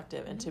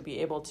self-reflective and to be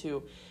able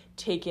to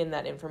take in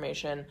that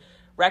information,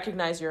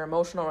 recognize your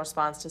emotional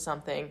response to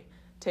something,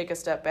 take a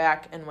step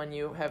back, and when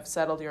you have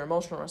settled your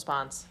emotional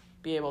response,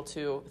 be able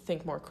to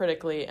think more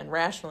critically and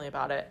rationally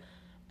about it,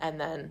 and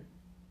then,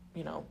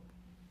 you know,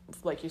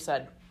 like you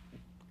said,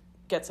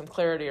 get some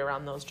clarity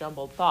around those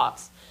jumbled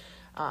thoughts.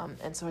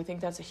 And so I think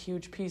that's a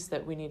huge piece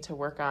that we need to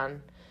work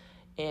on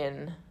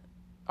in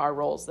our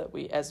roles, that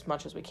we, as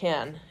much as we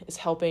can, is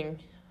helping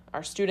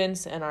our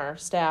students and our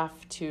staff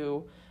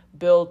to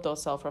build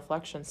those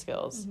self-reflection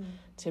skills,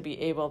 to be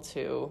able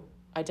to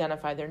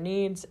identify their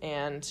needs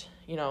and,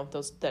 you know,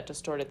 that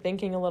distorted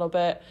thinking a little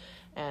bit.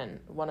 And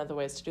one of the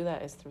ways to do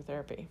that is through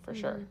therapy, for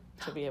sure,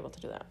 to be able to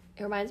do that.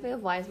 It reminds me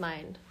of Wise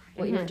Mind,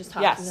 what you were just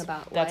talking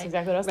about. That's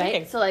exactly what I was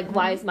thinking. So like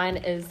Wise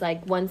Mind is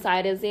like one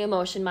side is the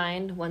emotion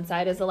mind, one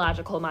side is the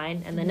logical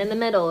mind, and then in the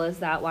middle is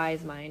that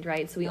Wise Mind,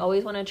 right? So we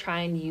always want to try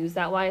and use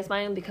that Wise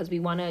Mind because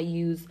we want to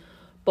use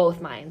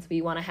both minds.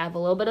 We want to have a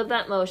little bit of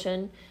that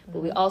emotion,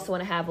 but we also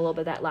want to have a little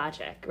bit of that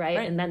logic, right?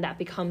 And then that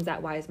becomes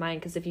that Wise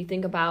Mind. Because if you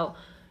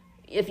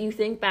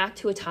think back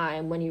to a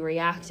time when you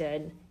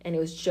reacted and it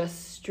was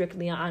just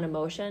strictly on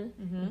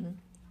emotion,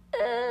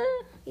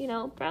 you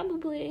know,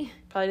 probably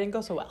didn't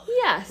go so well.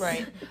 Yes.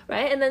 Right.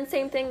 And then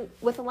same thing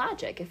with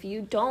logic. If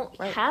you don't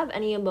have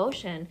any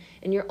emotion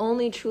and you're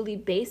only truly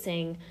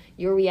basing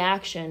your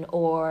reaction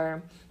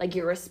or like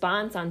your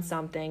response on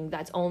something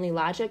that's only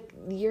logic,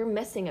 you're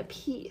missing a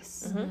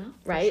piece.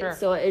 Right? Sure.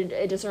 So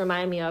it just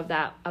reminded me of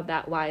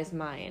that Wise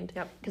Mind.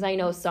 Because I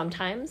know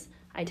sometimes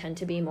I tend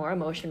to be more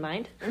emotion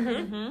mind.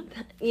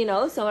 You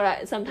know, so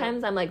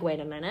sometimes I'm like, wait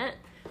a minute.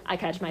 I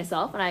catch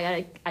myself and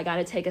I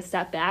gotta take a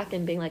step back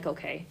and being like,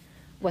 okay,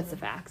 what's the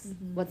facts?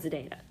 What's the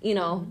data? You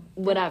know,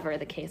 whatever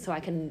the case. So I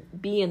can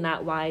be in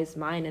that wise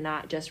mind and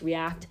not just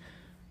react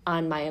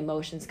on my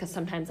emotions, because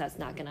sometimes it's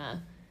not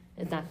gonna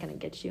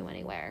get you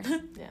anywhere.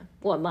 Yeah.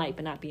 Well, it might,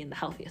 but not be in the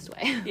healthiest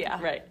way.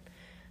 Yeah. Right.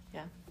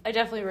 Yeah. I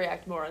definitely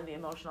react more on the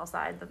emotional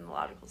side than the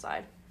logical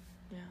side.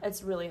 Yeah.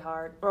 It's really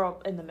hard. Or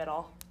in the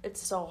middle.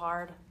 It's so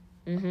hard.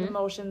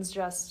 Emotions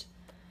just,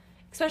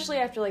 especially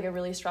after like a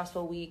really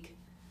stressful week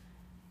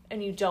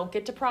and you don't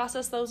get to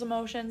process those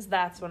emotions,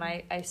 that's when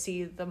I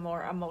see the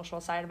more emotional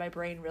side of my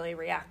brain really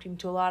reacting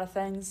to a lot of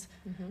things,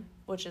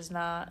 which is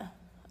not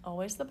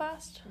always the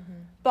best.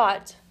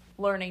 But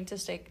learning to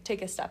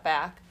take a step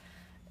back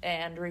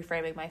and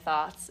reframing my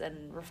thoughts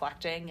and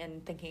reflecting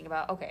and thinking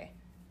about, okay,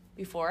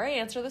 before I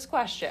answer this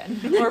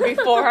question or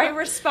before I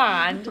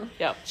respond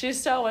to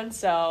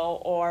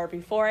so-and-so, or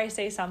before I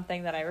say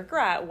something that I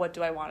regret, what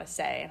do I want to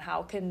say, and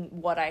how can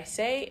what I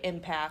say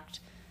impact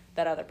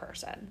that other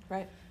person?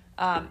 Right.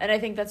 And I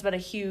think that's been a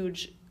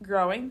huge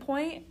growing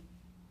point,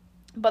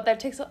 but that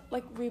takes,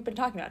 like we've been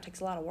talking about, it takes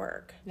a lot of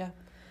work. Yeah.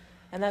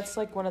 And that's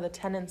like one of the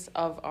tenets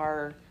of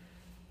our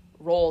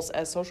roles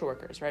as social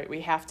workers, right?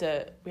 We have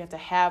to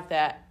have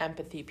that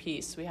empathy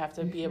piece. We have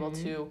to be able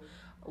to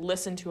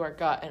listen to our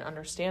gut and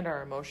understand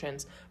our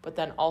emotions, but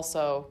then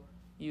also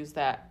use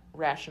that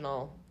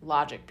rational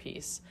logic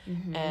piece.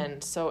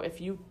 And so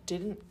if you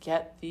didn't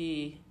get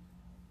the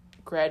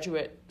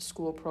graduate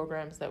school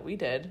programs that we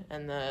did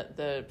and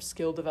the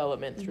skill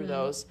development through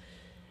those,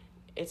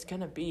 it's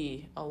going to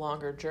be a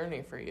longer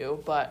journey for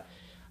you. But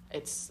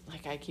it's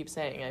like I keep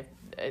saying,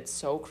 it's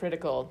so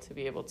critical to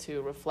be able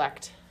to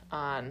reflect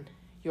on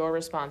your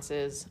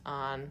responses,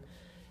 on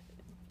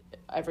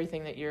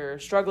everything that you're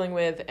struggling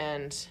with,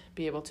 and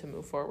be able to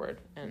move forward.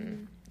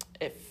 And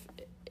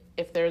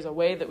if there's a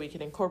way that we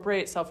can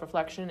incorporate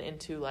self-reflection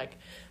into like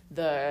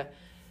the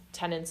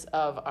tenets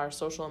of our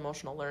social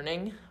emotional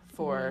learning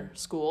for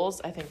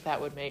schools, I think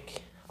that would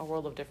make a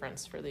world of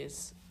difference for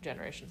these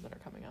generations that are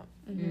coming up.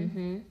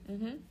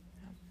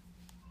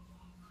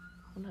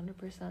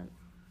 100%.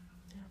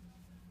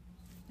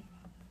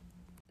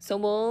 So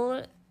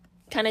we'll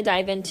kind of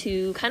dive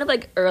into kind of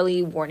like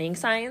early warning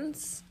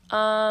signs.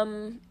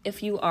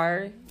 If you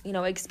are,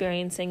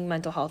 experiencing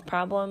mental health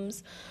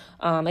problems.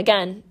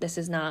 Again, this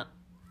is not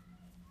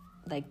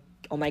like,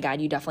 oh my God,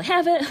 you definitely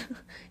have it.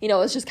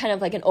 It's just kind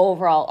of like an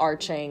overall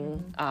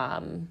arching,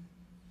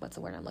 what's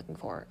the word I'm looking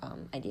for?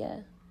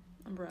 Idea?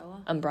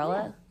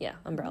 Umbrella? Yeah,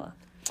 umbrella.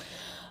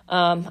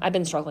 I've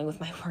been struggling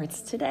with my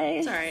words today.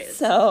 It's all right.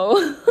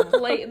 So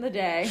late in the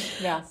day.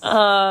 Yes.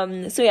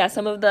 So yeah,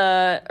 some of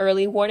the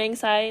early warning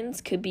signs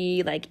could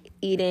be like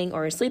eating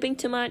or sleeping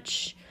too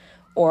much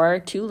or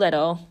too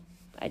little.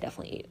 I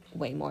definitely eat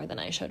way more than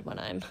I should when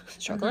I'm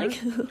struggling.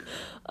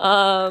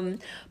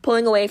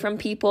 Pulling away from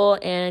people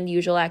and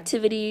usual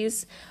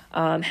activities,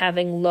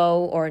 having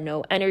low or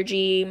no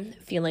energy,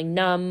 feeling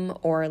numb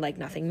or like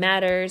nothing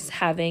matters,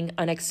 having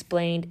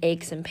unexplained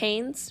aches and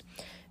pains,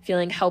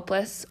 feeling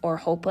helpless or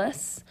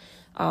hopeless,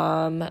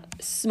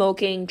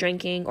 smoking,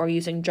 drinking, or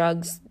using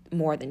drugs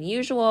more than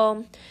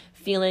usual,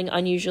 feeling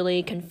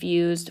unusually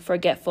confused,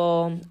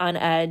 forgetful, on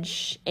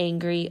edge,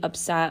 angry,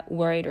 upset,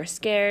 worried, or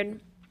scared,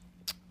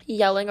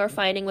 yelling or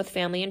fighting with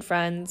family and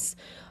friends,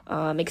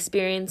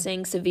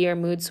 experiencing severe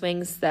mood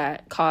swings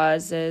that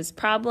causes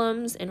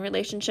problems in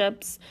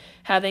relationships,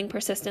 having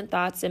persistent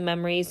thoughts and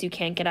memories you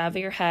can't get out of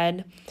your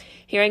head,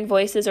 hearing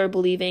voices or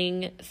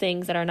believing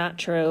things that are not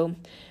true,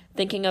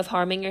 thinking of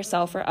harming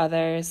yourself or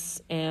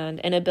others, and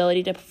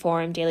inability to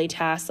perform daily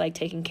tasks like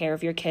taking care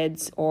of your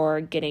kids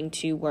or getting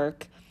to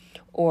work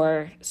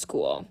or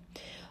school.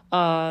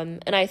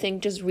 And I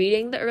think just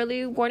reading the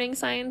early warning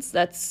signs,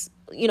 that's,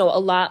 a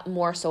lot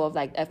more so of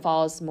like, it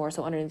falls more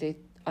so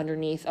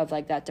underneath of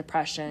like that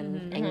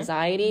depression,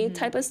 anxiety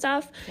type of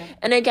stuff. Yeah.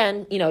 And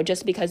again,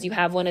 just because you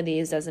have one of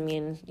these doesn't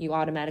mean you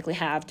automatically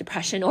have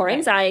depression or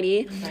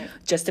anxiety,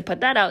 just to put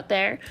that out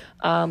there.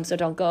 So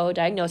don't go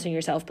diagnosing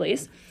yourself,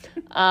 please.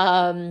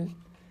 But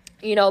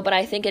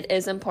I think it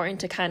is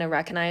important to kind of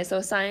recognize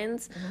those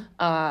signs,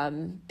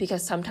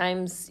 because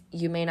sometimes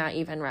you may not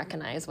even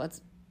recognize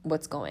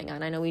what's going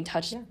on. I know we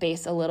touched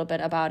base a little bit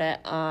about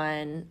it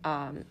on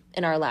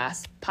in our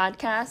last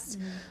podcast,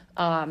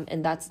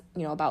 and that's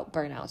about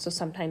burnout. So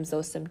sometimes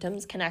those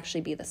symptoms can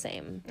actually be the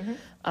same,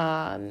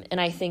 and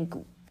I think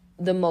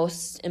the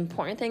most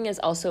important thing is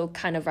also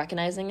kind of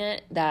recognizing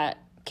it, that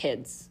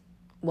kids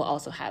will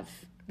also have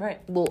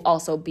will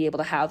also be able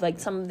to have like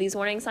some of these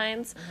warning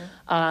signs.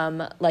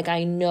 Like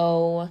I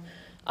know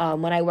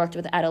when I worked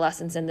with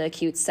adolescents in the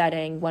acute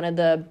setting, one of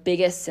the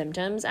biggest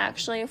symptoms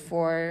actually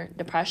for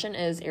depression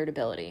is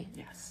irritability.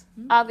 Yes.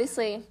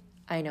 Obviously,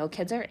 I know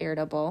kids are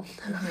irritable.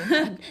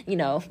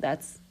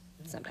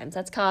 Sometimes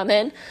that's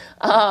common.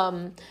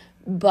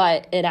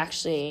 But it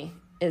actually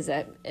is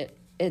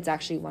it's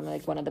actually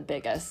one of the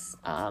biggest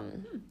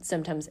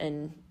symptoms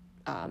in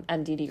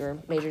MDD,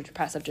 or major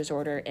depressive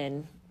disorder,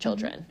 in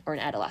children or in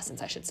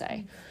adolescents, I should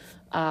say.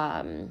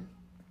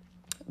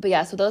 But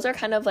yeah, so those are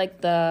kind of like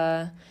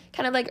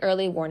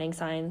early warning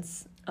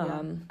signs.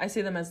 I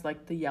see them as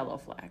like the yellow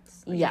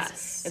flags. Like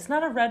Yes. It's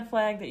not a red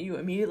flag that you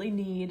immediately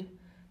need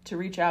to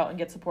reach out and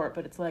get support,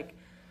 but it's like,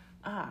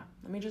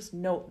 let me just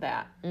note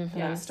that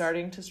I'm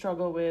starting to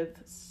struggle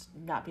with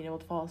not being able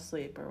to fall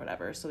asleep or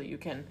whatever, so that you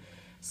can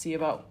see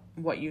about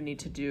what you need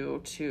to do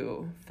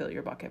to fill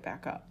your bucket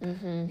back up.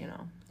 You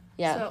know.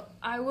 Yeah. So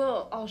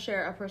I'll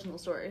share a personal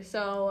story.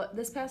 So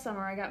this past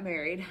summer I got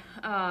married,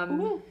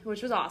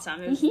 which was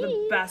awesome. It was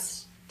the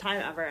best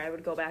time ever. I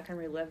would go back and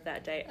relive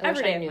that day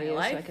every day of my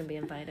life. So I can be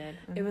invited.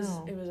 It was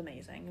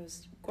amazing. It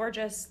was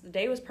gorgeous. The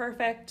day was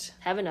perfect.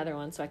 Have another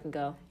one so I can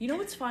go. You know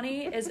what's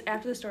funny is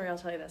after the story I'll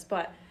tell you this,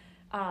 but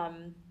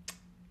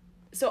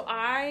so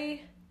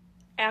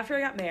after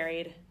I got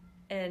married,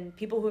 and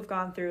people who have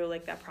gone through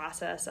like that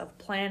process of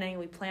planning,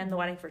 we planned the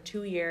wedding for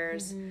 2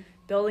 years,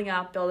 building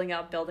up.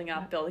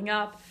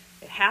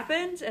 It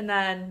happened, and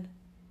then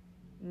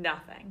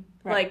nothing.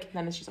 Right. Like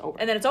Then it's just over.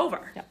 and then it's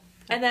over. Yep.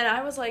 And then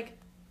I was like,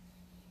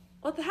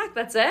 what the heck?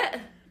 That's it?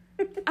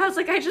 I was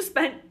like, I just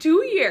spent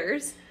 2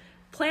 years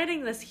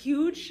planning this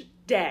huge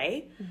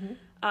day.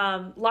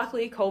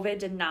 Luckily, COVID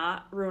did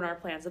not ruin our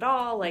plans at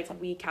all. Like,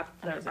 we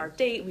kept our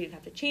date. We didn't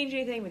have to change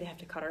anything. We didn't have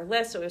to cut our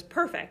list. So it was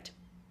perfect.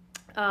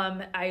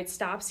 I had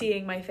stopped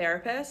seeing my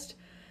therapist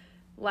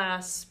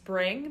last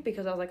spring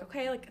because I was like,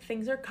 okay, like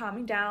things are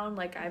calming down.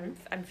 Like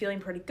I'm feeling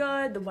pretty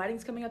good. The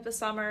wedding's coming up this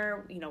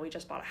summer. You know, we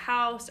just bought a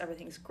house.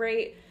 Everything's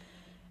great.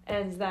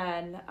 And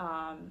then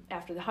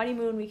after the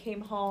honeymoon, we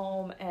came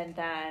home, and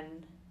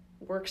then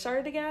work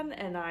started again,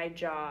 and I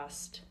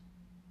just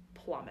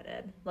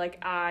plummeted. Like,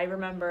 I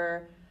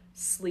remember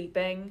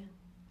sleeping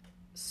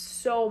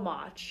so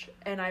much,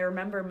 and I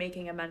remember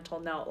making a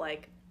mental note,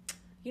 like,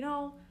 you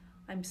know,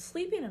 I'm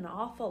sleeping an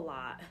awful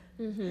lot.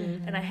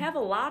 And I have a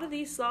lot of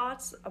these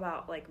thoughts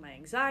about, like, my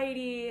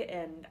anxiety,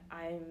 and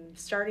I'm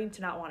starting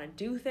to not want to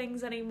do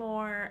things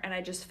anymore, and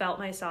I just felt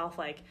myself,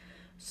 like,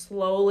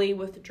 slowly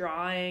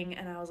withdrawing,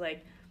 and I was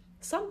like,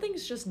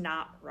 something's just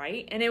not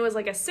right. And it was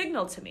like a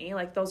signal to me,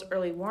 like those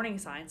early warning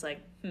signs, like,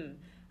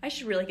 I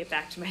should really get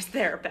back to my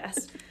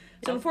therapist.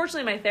 So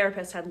unfortunately my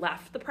therapist had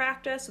left the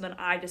practice, so then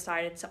I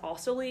decided to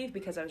also leave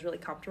because I was really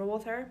comfortable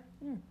with her.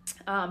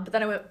 But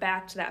then I went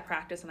back to that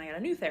practice, and I got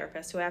a new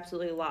therapist who I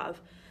absolutely love.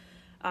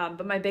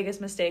 But my biggest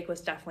mistake was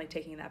definitely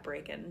taking that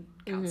break in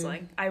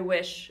counseling. I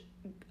wish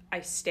I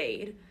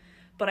stayed.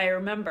 But I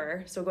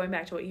remember, so going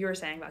back to what you were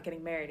saying about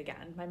getting married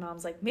again, my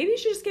mom's like, maybe you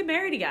should just get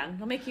married again.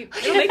 It'll make you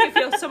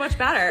feel so much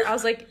better. I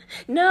was like,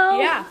 No.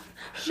 yeah,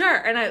 sure.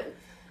 And I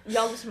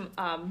yelled to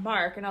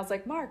Mark, and I was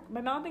like, Mark,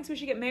 my mom thinks we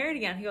should get married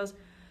again. He goes,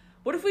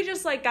 what if we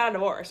just like got a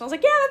divorce? And I was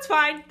like, yeah, that's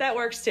fine. That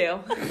works too.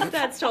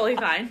 That's totally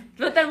fine.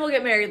 But then we'll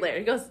get married later.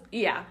 He goes,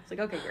 yeah. It's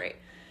like, okay, great.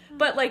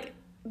 But like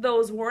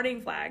those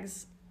warning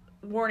signs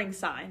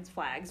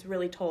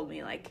really told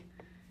me, like,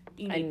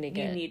 you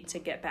need to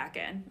get back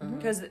in,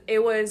 because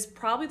it was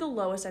probably the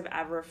lowest I've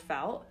ever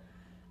felt,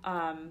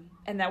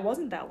 and that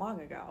wasn't that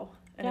long ago.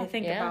 And I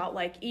think about,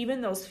 like,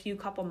 even those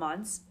couple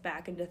months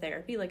back into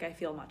therapy, like, I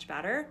feel much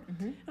better.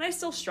 And I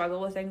still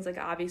struggle with things, like,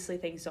 obviously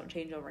things don't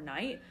change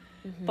overnight,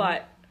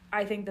 but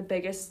I think the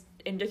biggest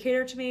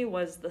indicator to me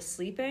was the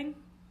sleeping.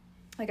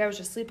 Like, I was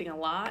just sleeping a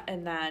lot,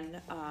 and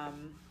then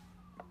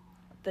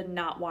the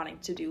not wanting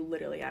to do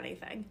literally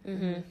anything.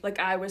 Like,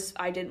 I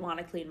didn't want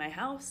to clean my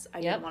house.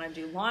 I didn't want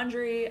to do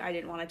laundry. I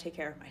didn't want to take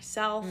care of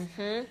myself.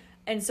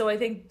 And so I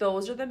think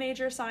those are the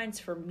major signs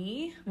for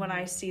me when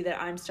I see that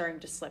I'm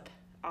starting to slip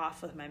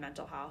off with my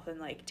mental health and,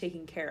 like,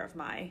 taking care of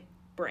my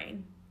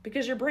brain,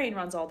 because your brain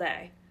runs all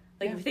day.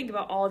 Like, if you think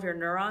about all of your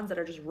neurons that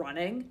are just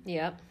running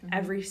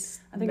every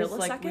I think millisecond.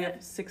 it's like we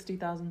have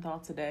 60,000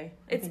 thoughts a day.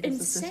 It's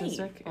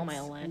insane. Oh my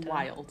Lord.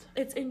 Wild.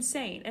 It's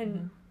insane.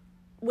 And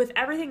with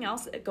everything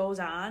else that goes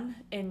on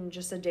in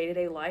just a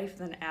day-to-day life,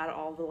 then add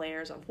all the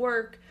layers of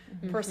work,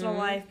 personal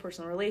life,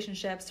 personal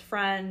relationships,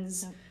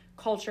 friends,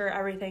 culture,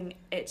 everything,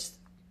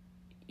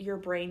 your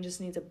brain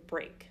just needs a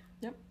break.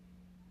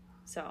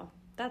 So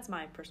that's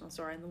my personal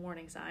story and the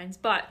warning signs.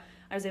 But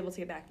I was able to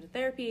get back into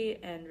therapy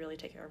and really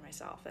take care of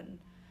myself and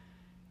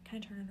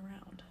kind of turn it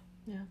around.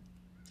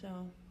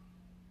 So,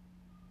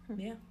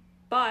 yeah.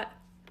 But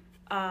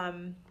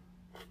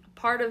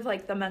part of,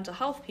 like, the mental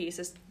health piece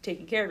is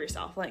taking care of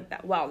yourself, like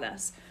that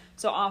wellness.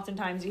 So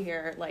oftentimes you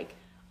hear, like,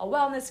 a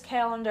wellness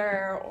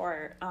calendar,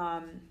 or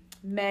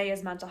May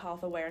is Mental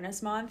Health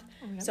Awareness Month.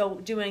 So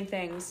doing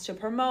things to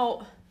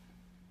promote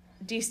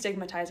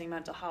destigmatizing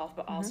mental health,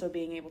 but also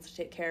being able to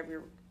take care of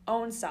your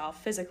own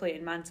self physically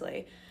and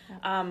mentally.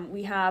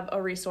 We have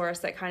a resource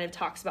that kind of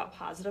talks about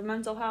positive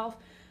mental health,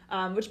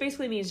 which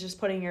basically means just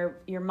putting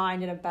your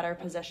mind in a better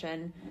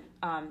position,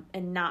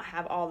 and not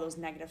have all those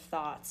negative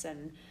thoughts,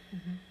 and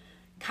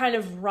kind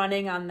of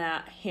running on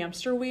that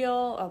hamster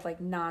wheel of, like,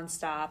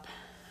 nonstop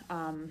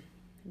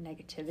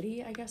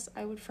negativity, I guess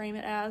I would frame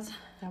it as.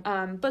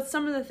 But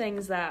some of the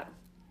things that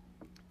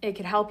it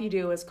could help you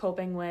do is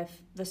coping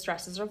with the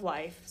stresses of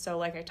life. So,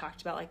 like I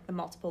talked about, like, the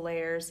multiple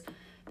layers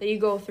that you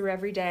go through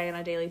every day on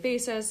a daily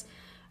basis.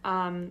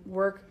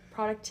 Work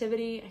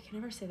productivity. I can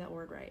never say that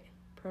word right.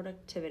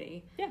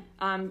 productivity. Yeah.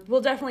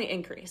 Will definitely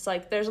increase.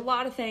 Like, there's a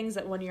lot of things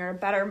that when you're in a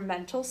better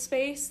mental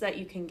space that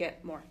you can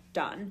get more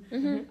done.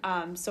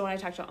 So when I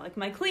talked about, like,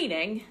 my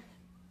cleaning,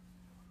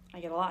 I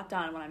get a lot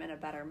done when I'm in a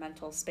better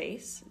mental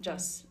space,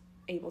 just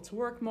able to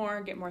work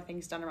more, get more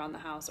things done around the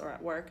house or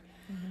at work.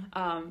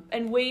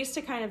 And ways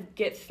to kind of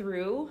get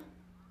through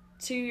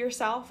to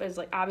yourself is,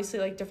 like, obviously,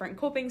 like, different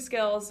coping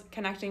skills,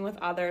 connecting with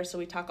others. So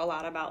we talk a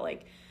lot about,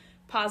 like,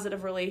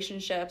 positive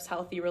relationships,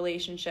 healthy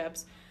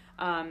relationships,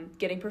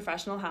 getting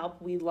professional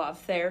help. We love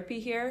therapy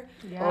here.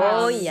 Yes.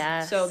 Oh,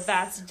 yes. So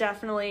that's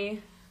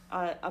definitely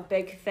a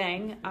big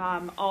thing.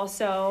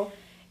 Also,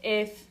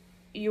 if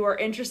you are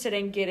interested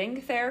in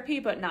getting therapy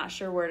but not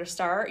sure where to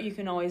start, you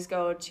can always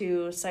go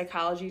to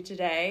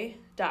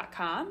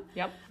psychologytoday.com.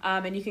 Yep.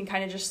 And you can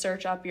kind of just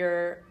search up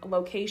your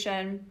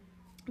location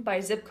by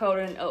zip code,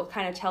 and it'll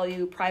kind of tell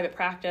you private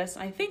practice.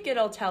 And I think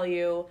it'll tell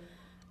you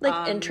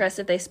Like interest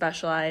if they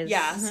specialize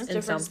yes, in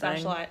different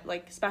something.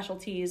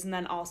 specialties, and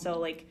then also,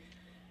 like,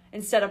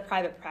 instead of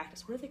private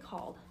practice, what are they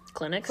called?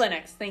 Clinics.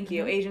 Thank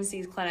you.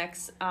 Agencies,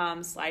 clinics,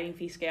 sliding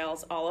fee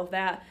scales, all of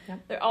that. Yep.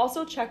 They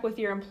also check with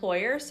your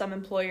employer. Some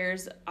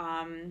employers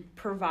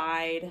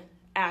provide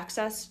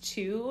access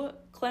to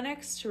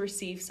clinics to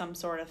receive some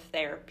sort of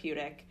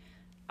therapeutic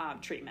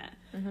treatment.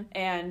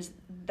 And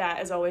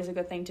that is always a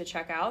good thing to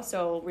check out.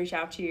 So reach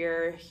out to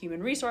your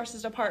human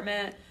resources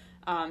department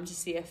to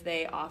see if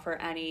they offer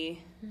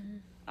any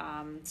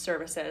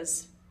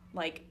services,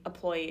 like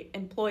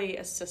employee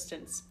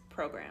assistance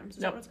programs.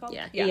 Is that what it's called?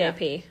 Yeah,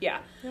 EAP. Yeah.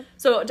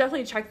 So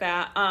definitely check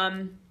that.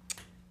 On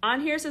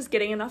here it says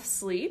getting enough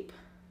sleep.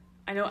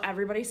 I know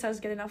everybody says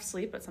get enough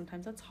sleep, but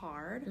sometimes that's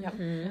hard. Yep.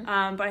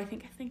 But I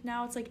think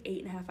now it's like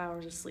 8.5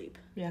 hours of sleep.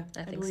 Yeah.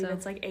 I think believe so.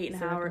 it's like the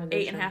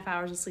 8.5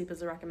 hours of sleep is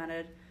the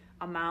recommended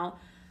amount.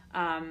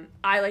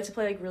 I like to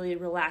play, like, really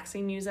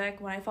relaxing music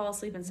when I fall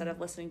asleep instead of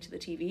listening to the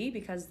TV,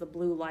 because the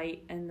blue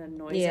light and the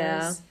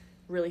noises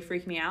really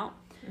freak me out.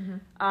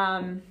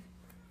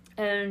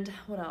 And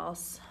what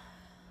else?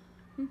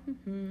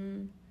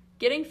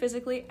 Getting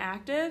physically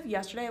active.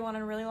 Yesterday I went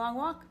on a really long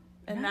walk,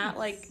 and that,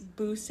 like,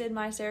 boosted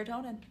my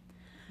serotonin.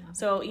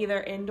 So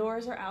either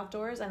indoors or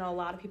outdoors. I know a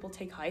lot of people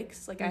take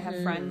hikes. Like, I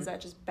have friends that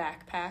just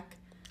backpack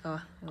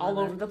all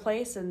over the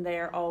place, and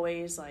they're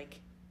always, like,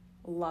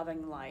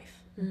 loving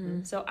life.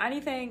 So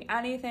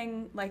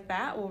anything like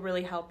that will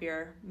really help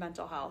your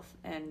mental health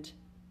and,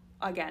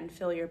 again,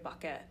 fill your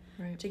bucket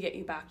to get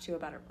you back to a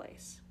better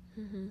place.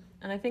 And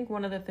I think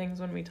one of the things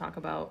when we talk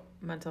about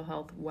mental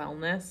health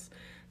wellness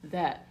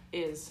that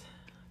is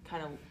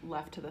kind of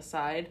left to the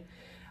side,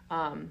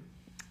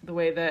 the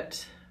way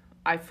that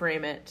I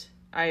frame it,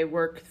 I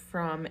work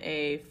from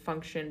a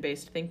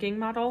function-based thinking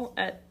model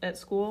at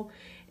school.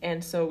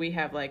 And so we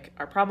have, like,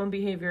 our problem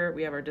behavior,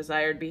 we have our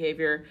desired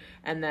behavior,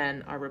 and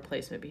then our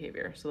replacement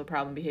behavior. So the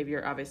problem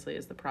behavior obviously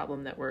is the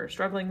problem that we're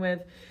struggling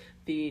with.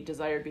 The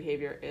desired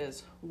behavior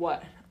is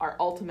what our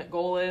ultimate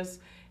goal is,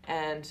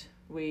 and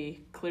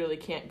we clearly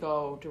can't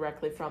go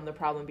directly from the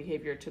problem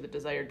behavior to the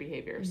desired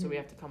behavior. So we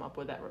have to come up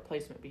with that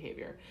replacement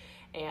behavior.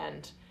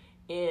 And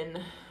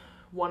in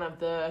one of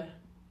the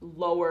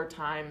lower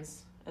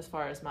times as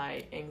far as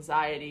my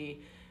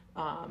anxiety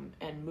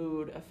and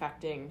mood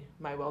affecting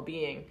my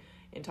well-being,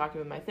 in talking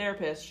with my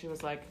therapist, she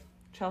was like,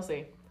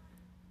 Chelsea,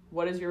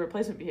 what is your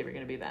replacement behavior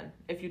going to be then?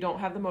 If you don't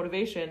have the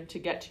motivation to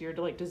get to your,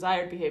 like,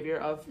 desired behavior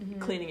of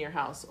cleaning your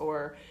house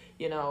or,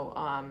 you know,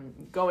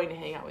 going to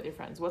hang out with your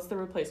friends, what's the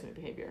replacement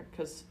behavior?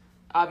 Because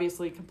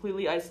obviously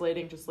completely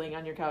isolating, just laying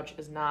on your couch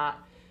is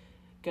not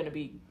going to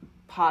be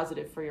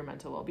positive for your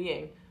mental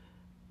well-being.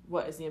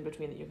 What is the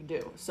in-between that you can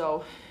do?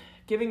 So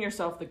giving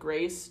yourself the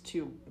grace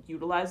to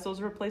utilize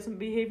those replacement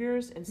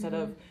behaviors instead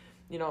of,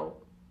 you know,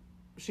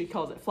 she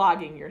calls it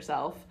flogging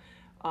yourself,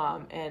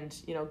 and,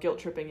 you know, guilt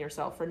tripping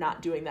yourself for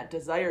not doing that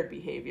desired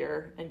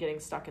behavior and getting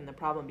stuck in the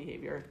problem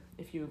behavior,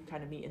 if you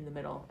kind of meet in the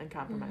middle and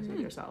compromise with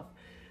yourself.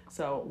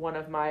 So one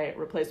of my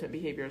replacement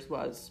behaviors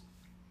was,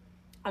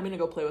 I'm going to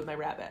go play with my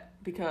rabbit,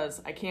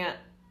 because I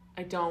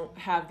don't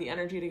have the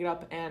energy to get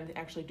up and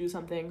actually do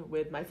something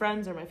with my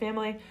friends or my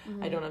family.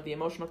 I don't have the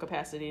emotional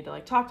capacity to,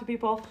 like, talk to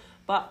people,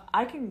 but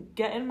I can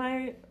get in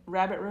my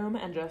rabbit room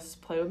and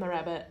just play with my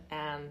rabbit,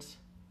 and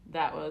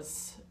that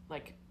was,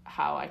 like,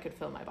 how I could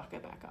fill my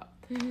bucket back up.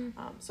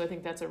 So I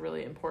think that's a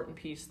really important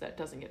piece that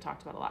doesn't get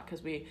talked about a lot,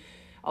 because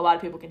a lot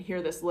of people can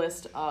hear this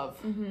list of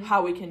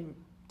how we can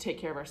take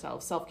care of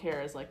ourselves.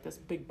 Self-care is, like, this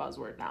big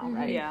buzzword now,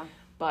 right? Yeah.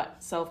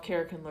 But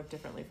self-care can look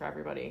differently for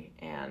everybody,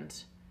 and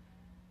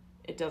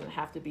it doesn't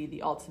have to be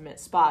the ultimate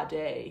spa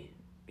day,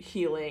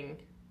 healing,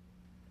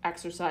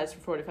 exercise for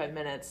 45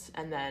 minutes,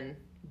 and then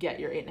get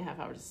your 8.5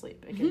 hours of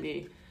sleep. It can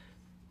be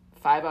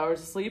 5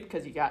 hours of sleep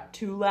because you got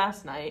 2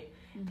 last night,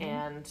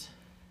 and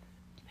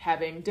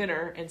having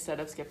dinner instead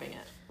of skipping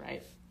it,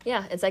 right?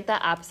 Yeah, it's like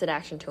that opposite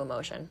action to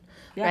emotion,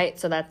 right?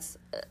 So that's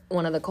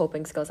one of the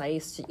coping skills I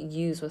used to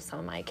use with some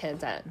of my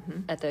kids at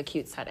the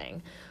acute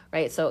setting,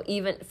 right? So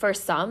even for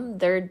some,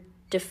 their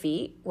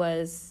defeat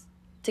was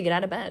to get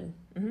out of bed,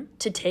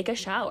 to take a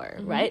shower,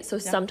 right? So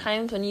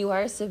sometimes when you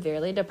are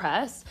severely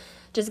depressed,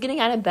 just getting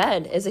out of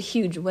bed is a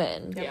huge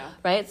win. Yeah.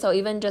 Right? So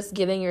even just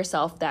giving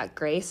yourself that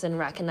grace and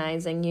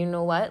recognizing, you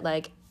know what,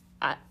 like,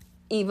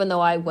 even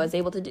though I was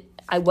able to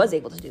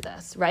do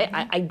this, right?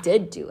 I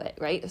did do it,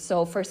 right?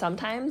 So for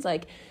sometimes,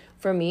 like,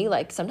 for me,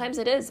 like, sometimes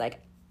it is, like,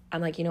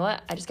 I'm like, you know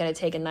what? I just got to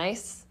take a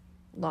nice,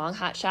 long,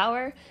 hot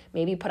shower,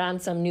 maybe put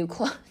on some new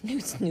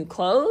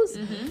clothes,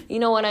 you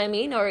know what I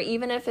mean? Or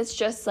even if it's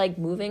just, like,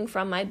 moving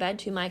from my bed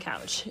to my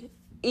couch.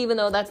 Even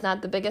though that's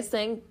not the biggest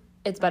thing,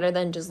 it's better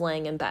than just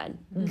laying in bed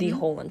the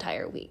whole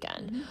entire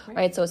weekend,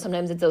 right? So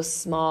sometimes it's those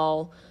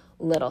small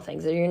little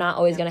things. You're not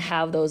always going to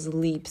have those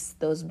leaps,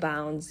 those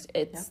bounds.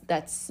 It's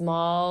that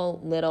small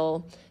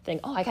little thing.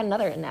 Oh, I got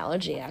another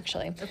analogy,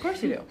 actually. Of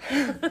course you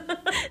do.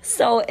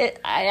 So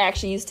I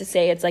actually used to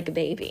say it's like a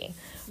baby,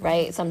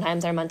 right?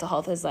 Sometimes our mental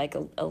health is like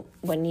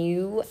when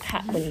you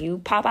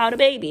pop out a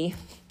baby,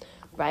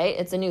 right?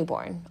 It's a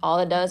newborn. All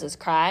it does is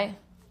cry,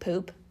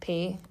 poop,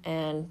 pee,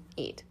 and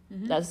eat.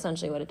 That's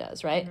essentially what it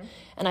does, right?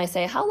 And I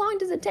say, how long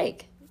does it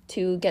take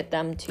to get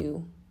them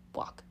to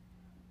walk?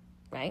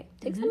 Right?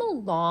 It takes them a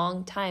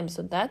long time.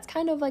 So that's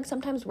kind of like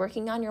sometimes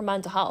working on your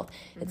mental health.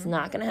 It's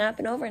not going to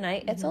happen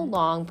overnight. It's a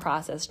long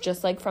process,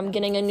 just like from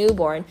getting a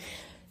newborn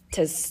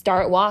to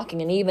start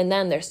walking. And even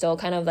then, they're still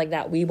kind of like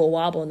that weeble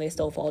wobble and they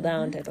still fall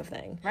down type of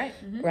thing. Right.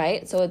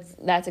 Right? So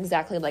that's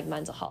exactly like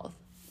mental health,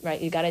 right?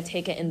 You got to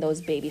take it in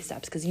those baby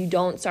steps because you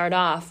don't start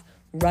off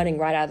running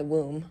right out of the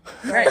womb.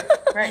 Right.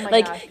 Oh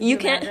Like gosh, you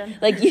can't,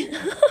 like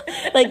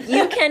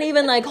you can't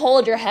even like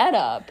hold your head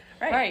up.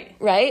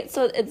 Right?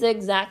 So it's the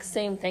exact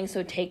same thing.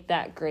 So take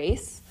that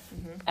grace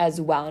as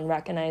well and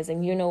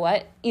recognizing, you know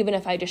what, even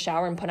if I just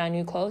shower and put on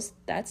new clothes,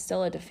 that's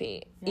still a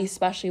defeat,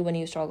 especially when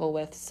you struggle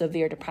with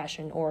severe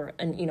depression or,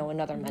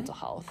 another mental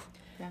health.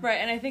 Yeah. Right.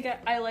 And I think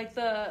I like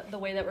the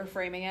way that we're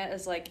framing it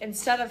is like,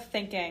 instead of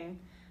thinking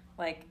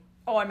like,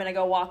 oh, I'm going to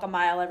go walk a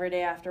mile every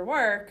day after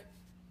work,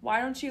 why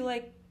don't you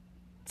like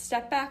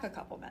step back a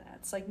couple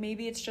minutes? Like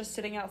maybe it's just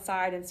sitting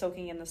outside and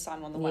soaking in the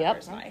sun when the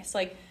weather's nice.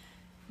 Like,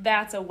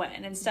 that's a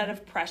win. Instead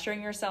of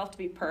pressuring yourself to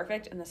be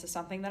perfect, and this is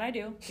something that I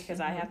do because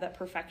I have that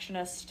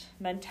perfectionist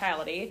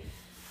mentality.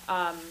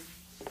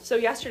 So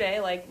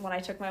yesterday, like when I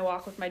took my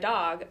walk with my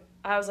dog,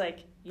 I was like,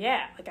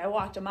 yeah, like I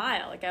walked a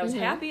mile. Like I was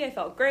happy. I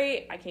felt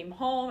great. I came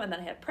home and then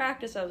I had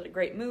practice. I was in a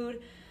great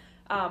mood.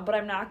 But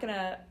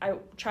I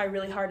try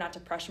really hard not to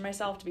pressure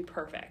myself to be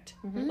perfect.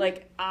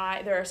 Like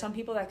there are some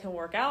people that can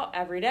work out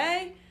every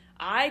day.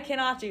 I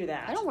cannot do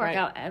that. I don't work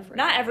out every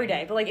Not every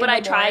day, but like but in the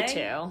I try morning.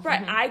 to.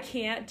 Right. I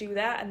can't do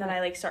that, and then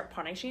I like start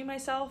punishing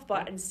myself,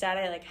 but instead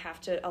I like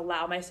have to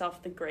allow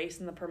myself the grace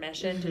and the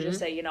permission to just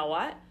say, you know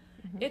what?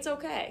 It's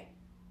okay.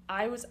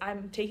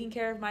 I'm taking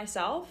care of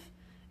myself,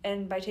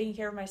 and by taking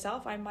care of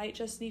myself, I might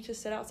just need to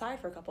sit outside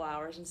for a couple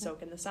hours and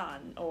soak in the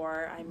sun,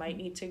 or I might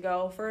need to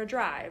go for a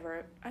drive,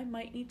 or I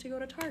might need to go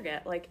to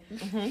Target. Like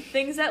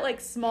things that like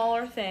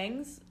smaller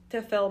things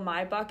to fill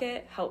my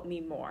bucket help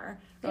me more.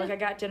 Like I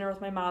got dinner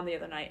with my mom the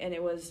other night and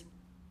it was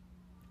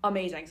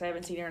amazing because I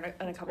haven't seen her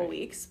in a couple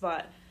weeks,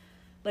 but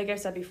like I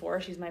said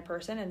before, she's my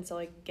person, and so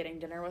like getting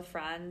dinner with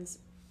friends,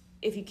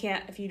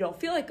 if you don't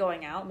feel like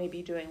going out,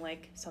 maybe doing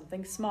like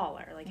something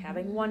smaller, like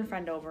having one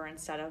friend over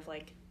instead of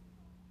like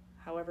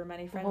however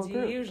many friends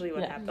you usually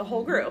would have, the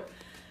whole group.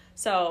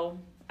 So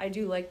I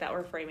do like that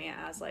we're framing it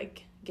as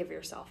like give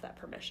yourself that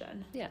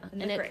permission and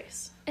the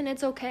grace. And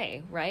it's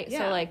okay, right?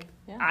 Yeah. So like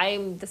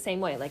I'm the same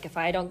way. Like if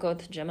I don't go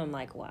to the gym, I'm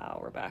like, wow,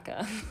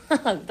 Rebecca,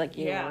 like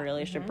you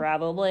really should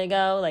probably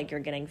go. Like you're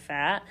getting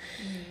fat.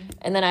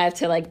 And then I have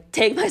to like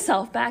take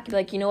myself back and be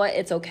like, you know what?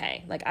 It's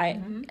okay. Like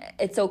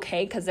it's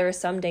okay because there are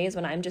some days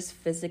when I'm just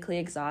physically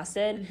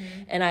exhausted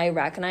and I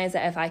recognize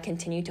that if I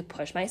continue to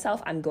push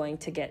myself, I'm going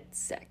to get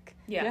sick.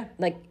 Yeah.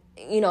 Like,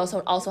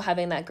 so also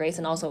having that grace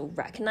and also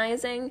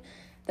recognizing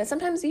that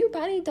sometimes your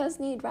body does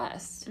need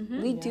rest.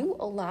 We do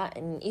a lot,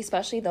 and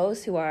especially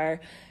those who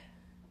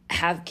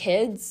have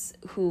kids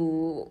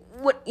who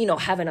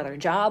have another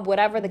job,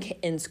 whatever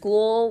in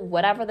school,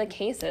 whatever the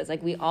case is.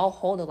 Like we all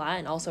hold a lot,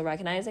 and also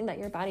recognizing that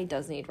your body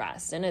does need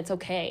rest, and it's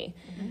okay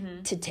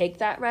to take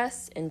that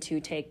rest and to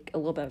take a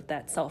little bit of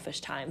that selfish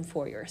time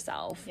for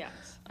yourself. Yes.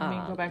 I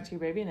mean, go back to your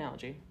baby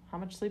analogy. How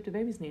much sleep do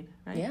babies need?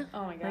 Right? Yeah.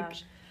 Oh my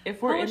gosh. Like,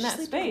 if we're in that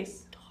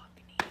space,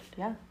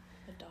 Yeah.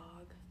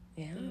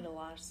 Yeah. They need a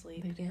lot of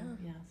sleep. They do.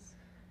 Yes.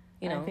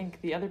 I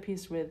think the other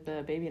piece with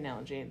the baby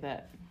analogy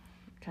that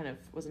kind of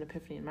was an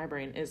epiphany in my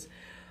brain is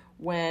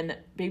when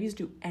babies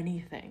do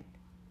anything,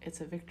 it's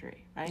a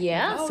victory, right?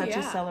 Yeah. It's such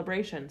a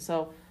celebration.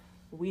 So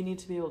we need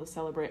to be able to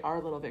celebrate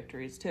our little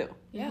victories too.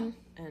 Yeah.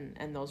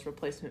 And those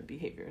replacement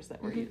behaviors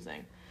that we're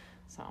using.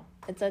 So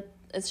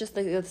it's just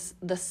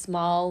the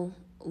small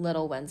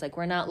little wins. Like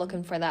we're not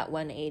looking for that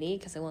 180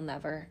 because it will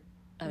never.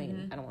 I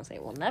mean, I don't want to say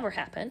it will never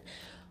happen.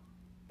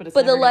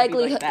 But the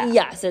likelihood,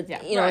 yes, it's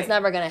it's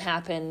never going to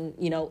happen,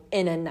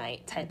 in a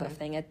night type of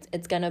thing.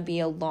 It's going to be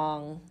a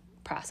long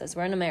process.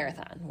 We're in a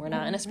marathon. We're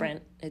not in a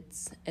sprint.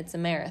 It's a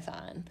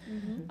marathon.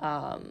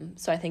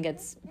 So I think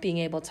it's being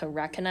able to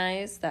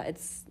recognize that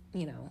it's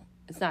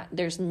not.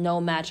 There's no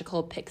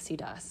magical pixie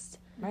dust.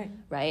 Right.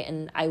 Right.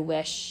 And I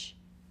wish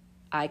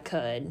I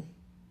could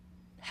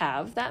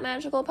have that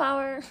magical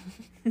power,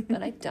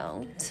 but I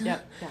don't.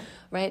 Yep. Yeah.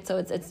 Right?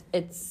 So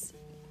it's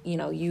you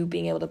know, you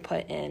being able to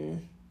put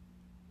in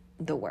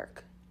the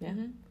work. Yeah.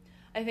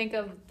 I think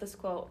of this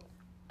quote,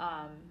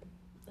 I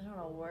don't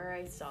know where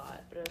I saw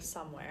it, but it was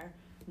somewhere.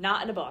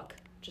 Not in a book.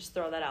 Just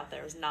throw that out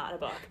there. It was not in a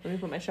book. Let me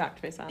put my shocked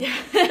face on.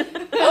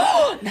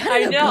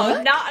 I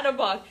know, not in a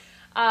book.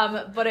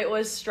 But it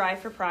was strive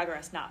for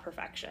progress, not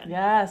perfection.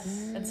 Yes.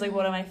 It's like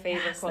one of my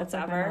favorite quotes That's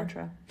like ever. my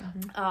mantra.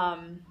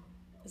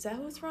 Is that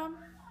who it's from?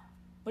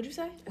 What'd you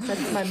say?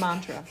 That's my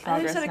mantra. I thought you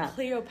Progress said not.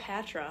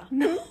 Cleopatra.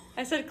 No.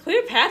 I said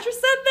Cleopatra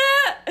said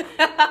that?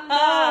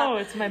 No,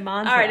 it's my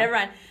mantra. All right, never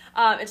mind.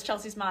 It's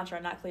Chelsea's mantra,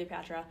 not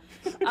Cleopatra.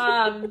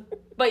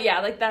 But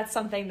yeah, like that's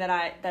something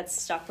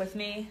that's stuck with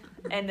me,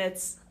 and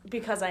it's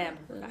because I am a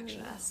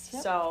perfectionist.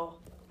 Yep. So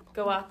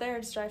go out there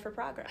and strive for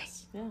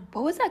progress. Yeah.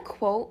 What was that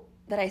quote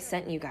that I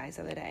sent you guys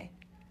the other day?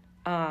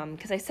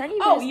 Because I sent you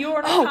guys... Oh, you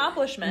are an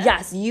accomplishment.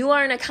 Yes, you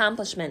are an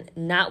accomplishment,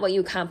 not what you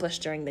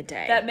accomplished during the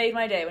day. That made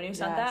my day. When you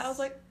sent that, I was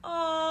like,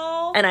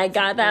 oh. And I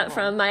got that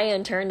from my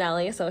intern,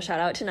 Nellie, so shout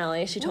out to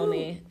Nellie. She told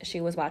me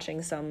she was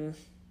watching some...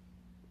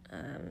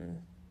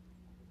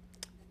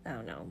 I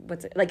don't know,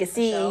 what's it, like a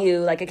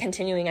CEU, like a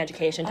continuing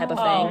education type of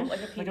thing. Like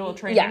a Like a little PD.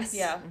 training. Yes.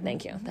 Yeah.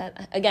 Thank you.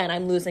 That again,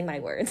 I'm losing my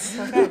words.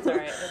 Okay, it's all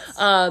right.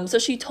 It's- So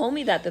she told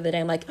me that the other day.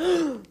 I'm like,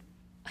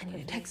 I need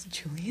to text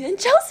Julia and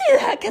Chelsea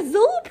that because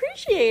they'll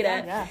appreciate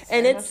it. Yes,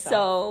 and very it's much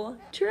so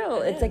true.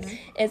 It's like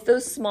it's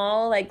those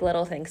small like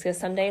little things. Because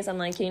some days I'm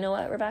like, you know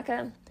what,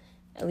 Rebecca,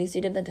 at least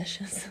you did the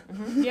dishes.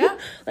 yeah.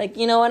 Like,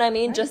 you know what I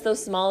mean? Right. Just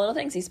those small little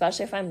things,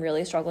 especially if I'm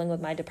really struggling with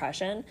my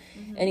depression.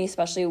 And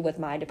especially with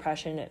my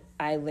depression,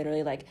 I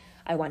literally like,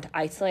 I want to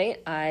isolate.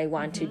 I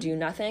want to do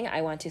nothing.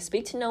 I want to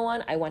speak to no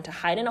one. I want to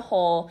hide in a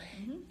hole.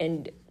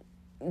 And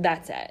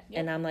that's it. Yep.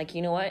 And I'm like,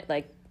 you know what?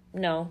 Like,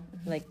 no.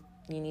 Like,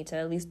 you need to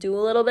at least do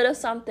a little bit of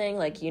something.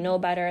 Like, you know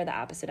better, the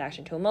opposite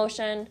action to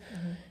emotion.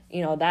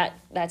 You know, that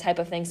type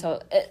of thing.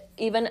 So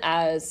even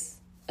as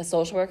a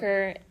social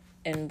worker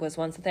and was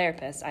once a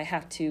therapist, I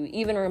have to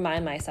even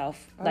remind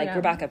myself,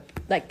 Rebecca,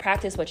 like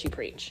practice what you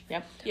preach.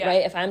 Yep. Yeah.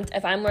 Right?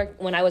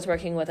 When I was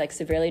working with like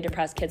severely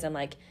depressed kids, I'm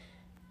like,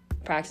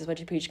 practice what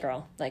you preach,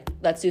 girl. Like,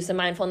 let's do some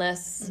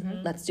mindfulness.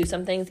 Let's do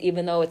some things,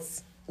 even though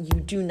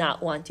you do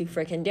not want to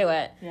freaking do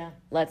it. Yeah.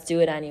 Let's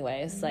do it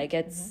anyways. Like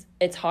it's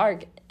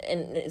hard,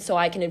 and so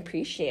I can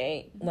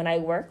appreciate when I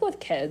work with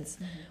kids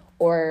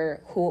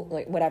or who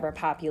like whatever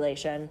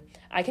population,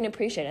 I can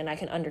appreciate it and I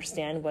can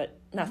understand what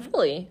not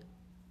fully,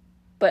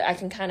 but I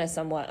can kind of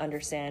somewhat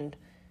understand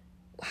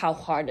how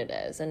hard it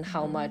is and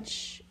how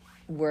much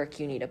work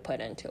you need to put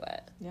into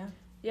it. Yeah.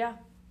 Yeah,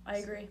 I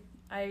agree.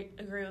 I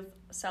agree with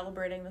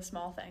celebrating the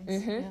small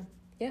things.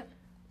 Yeah.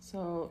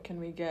 So can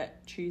we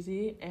get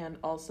cheesy and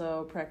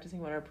also practicing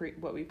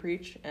what we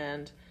preach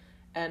and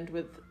end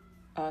with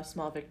a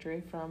small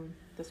victory from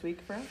this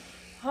week for us?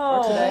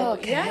 Oh, today.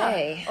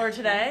 Okay. Yeah. Or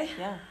today.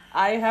 Yeah.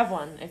 I have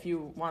one. If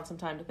you want some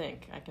time to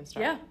think, I can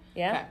start.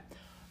 Yeah. Okay.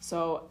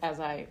 So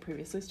as I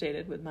previously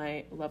stated with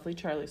my lovely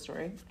Charlie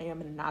story, I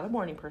am not a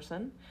morning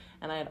person,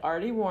 and I had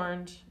already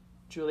warned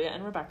Julia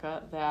and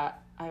Rebecca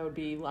that I would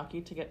be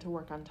lucky to get to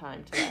work on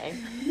time today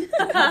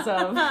because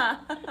of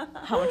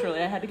how much early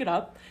I had to get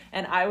up.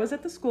 And I was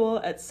at the school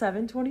at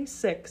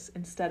 7:26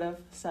 instead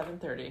of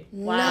 7:30.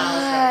 Wow.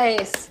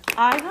 Nice.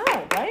 I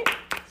know, right?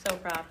 So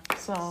proud.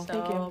 So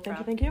thank proud.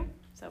 you. Thank you.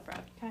 So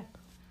proud. Okay.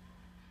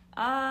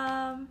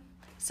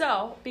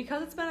 So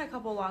because it's been a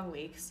couple long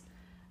weeks,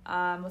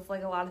 with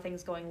like a lot of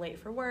things going late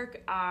for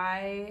work,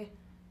 I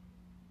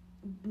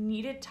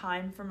needed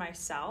time for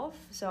myself.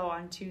 So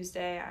on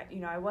Tuesday,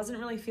 I wasn't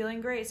really feeling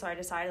great, so I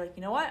decided, like,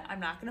 you know what, I'm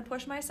not going to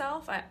push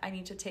myself. I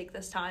need to take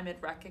this time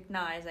and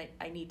recognize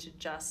I need to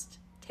just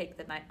take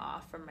the night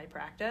off from my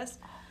practice.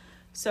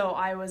 So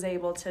I was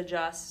able to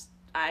just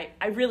I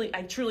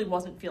truly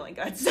wasn't feeling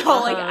good. So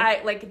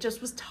I just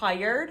was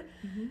tired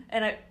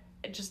and I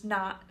just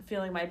not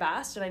feeling my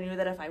best, and I knew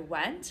that if I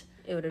went,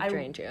 It would have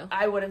drained you.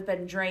 I would have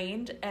been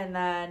drained, and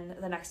then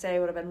the next day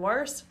would have been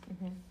worse.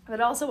 But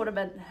it also would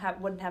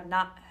have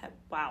not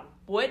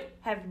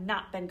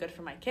been good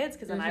for my kids,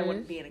 because then I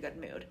wouldn't be in a good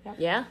mood.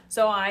 Yeah.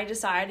 So I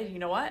decided, you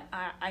know what,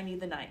 I need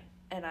the night,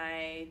 and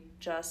I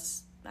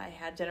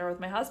had dinner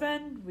with my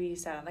husband. We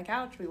sat on the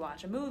couch, we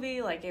watched a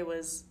movie. Like, it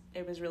was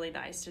really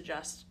nice to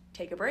just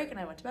take a break, and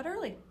I went to bed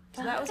early.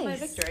 So that was my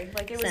victory.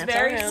 Like, it was Snaps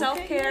very around.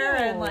 self-care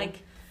and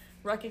like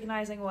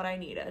recognizing what I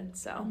needed.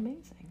 So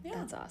Amazing. yeah.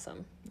 That's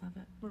awesome. Love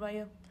it. What about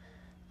you?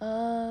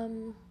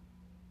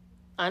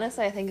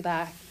 Honestly, I think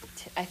back.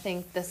 I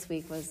think this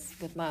week was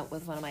with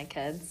one of my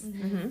kids.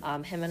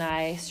 Him and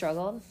I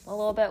struggled a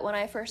little bit when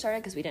I first started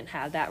because we didn't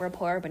have that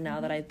rapport. But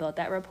now that I built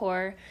that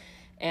rapport,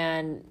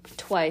 and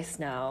twice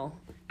now,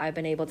 I've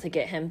been able to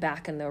get him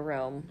back in the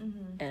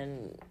room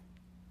and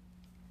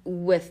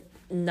with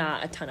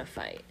not a ton of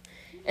fight.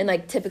 And,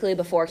 like, typically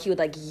before, he would,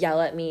 like, yell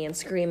at me and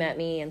scream at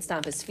me and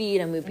stomp his feet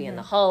and move me in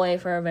the hallway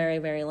for a very,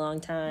 very long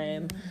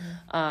time.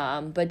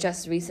 But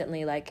just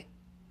recently, like,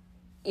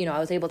 I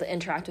was able to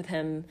interact with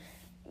him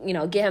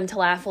get him to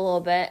laugh a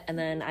little bit. And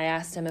then I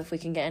asked him if we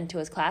can get into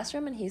his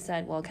classroom, and he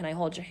said, well, can I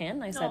hold your hand?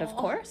 And I said, of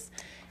course.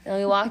 And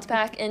we walked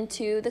back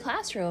into the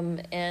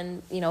classroom,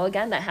 and,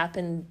 again, that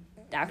happened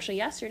actually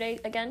yesterday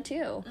again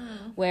too,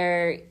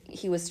 where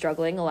he was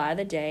struggling a lot of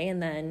the day,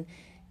 and then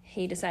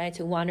he decided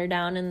to wander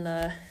down in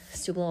the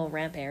stupid little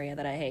ramp area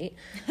that I hate,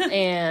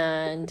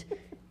 and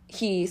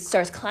he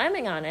starts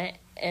climbing on it.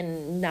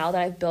 And now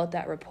that I've built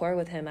that rapport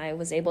with him, I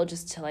was able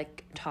just to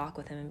talk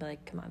with him and be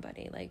like, come on,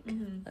 buddy,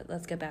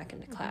 let's get back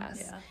into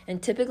class. Yeah.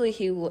 And typically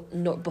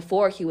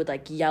before he would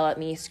yell at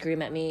me,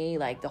 scream at me,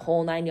 the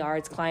whole 9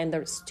 yards, climb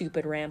the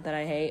stupid ramp that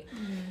I hate.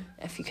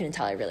 If you couldn't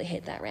tell, I really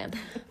hate that ramp.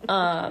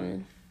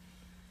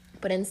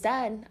 But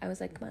instead I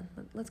was like, come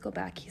on, let's go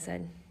back. He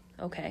said,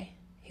 okay.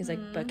 He's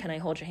like, but can I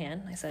hold your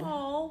hand? I said,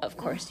 of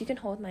course you can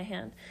hold my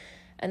hand.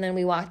 And then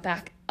we walked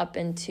back up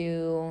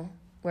into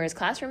where his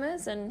classroom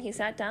is, and he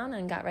sat down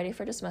and got ready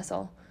for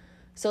dismissal.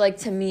 So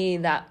to me,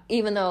 that,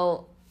 even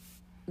though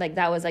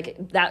that was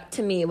that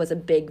to me was a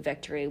big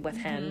victory with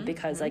him,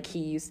 because I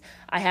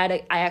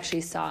actually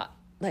sought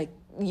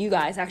you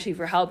guys actually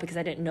for help, because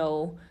I didn't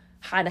know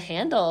how to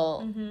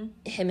handle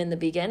him in the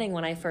beginning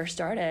when I first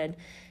started.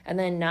 And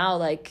then now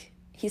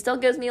he still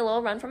gives me a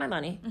little run for my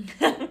money,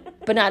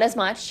 but not as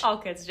much. All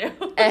kids do.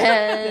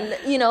 And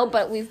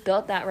but we've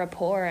built that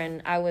rapport,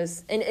 and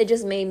it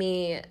just made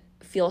me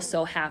feel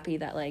so happy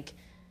that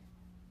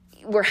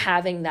we're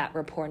having that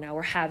rapport now.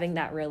 We're having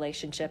that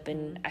relationship,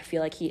 and I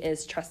feel like he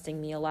is trusting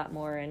me a lot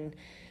more, and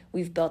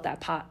we've built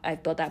that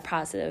I've built that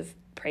positive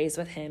praise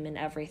with him and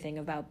everything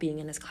about being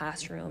in his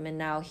classroom, and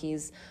now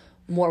he's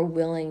more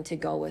willing to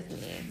go with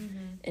me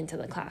into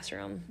the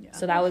classroom. Yeah.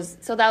 So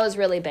that was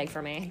really big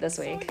for me this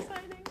week. So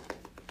exciting.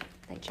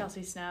 Thank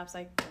Chelsea snaps.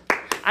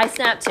 I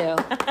snap too.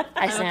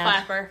 I'm a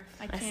clapper.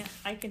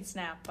 I can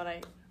snap, but I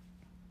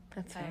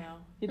don't know.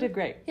 You did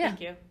great. Yeah.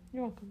 Thank you.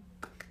 You're welcome.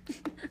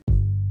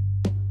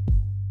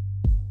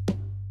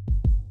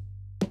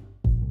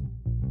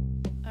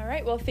 All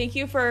right. Well, thank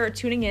you for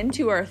tuning in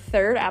to our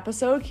third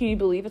episode. Can you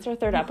believe it's our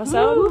third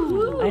episode?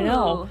 Ooh. I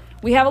know.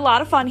 We have a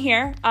lot of fun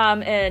here.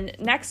 And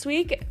next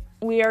week,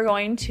 we are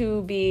going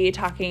to be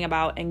talking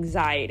about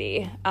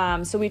anxiety.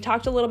 So we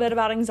talked a little bit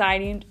about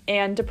anxiety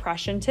and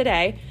depression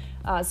today.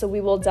 So we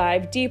will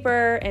dive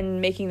deeper in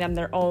making them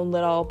their own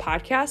little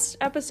podcast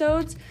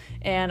episodes.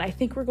 And I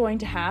think we're going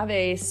to have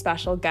a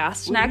special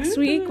guest next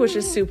week, which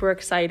is super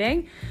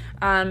exciting.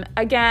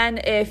 Again,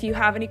 if you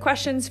have any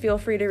questions, feel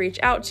free to reach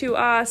out to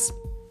us.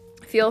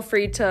 Feel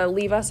free to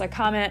leave us a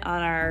comment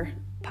on our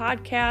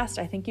podcast.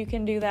 I think you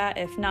can do that.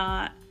 If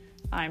not,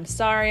 I'm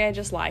sorry, I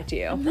just lied to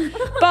you.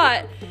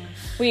 But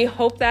we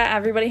hope that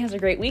everybody has a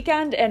great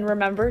weekend, and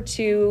remember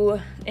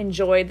to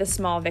enjoy the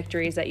small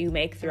victories that you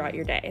make throughout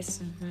your days.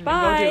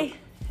 Bye.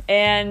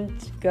 And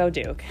go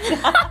Duke. And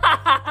go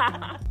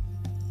Duke.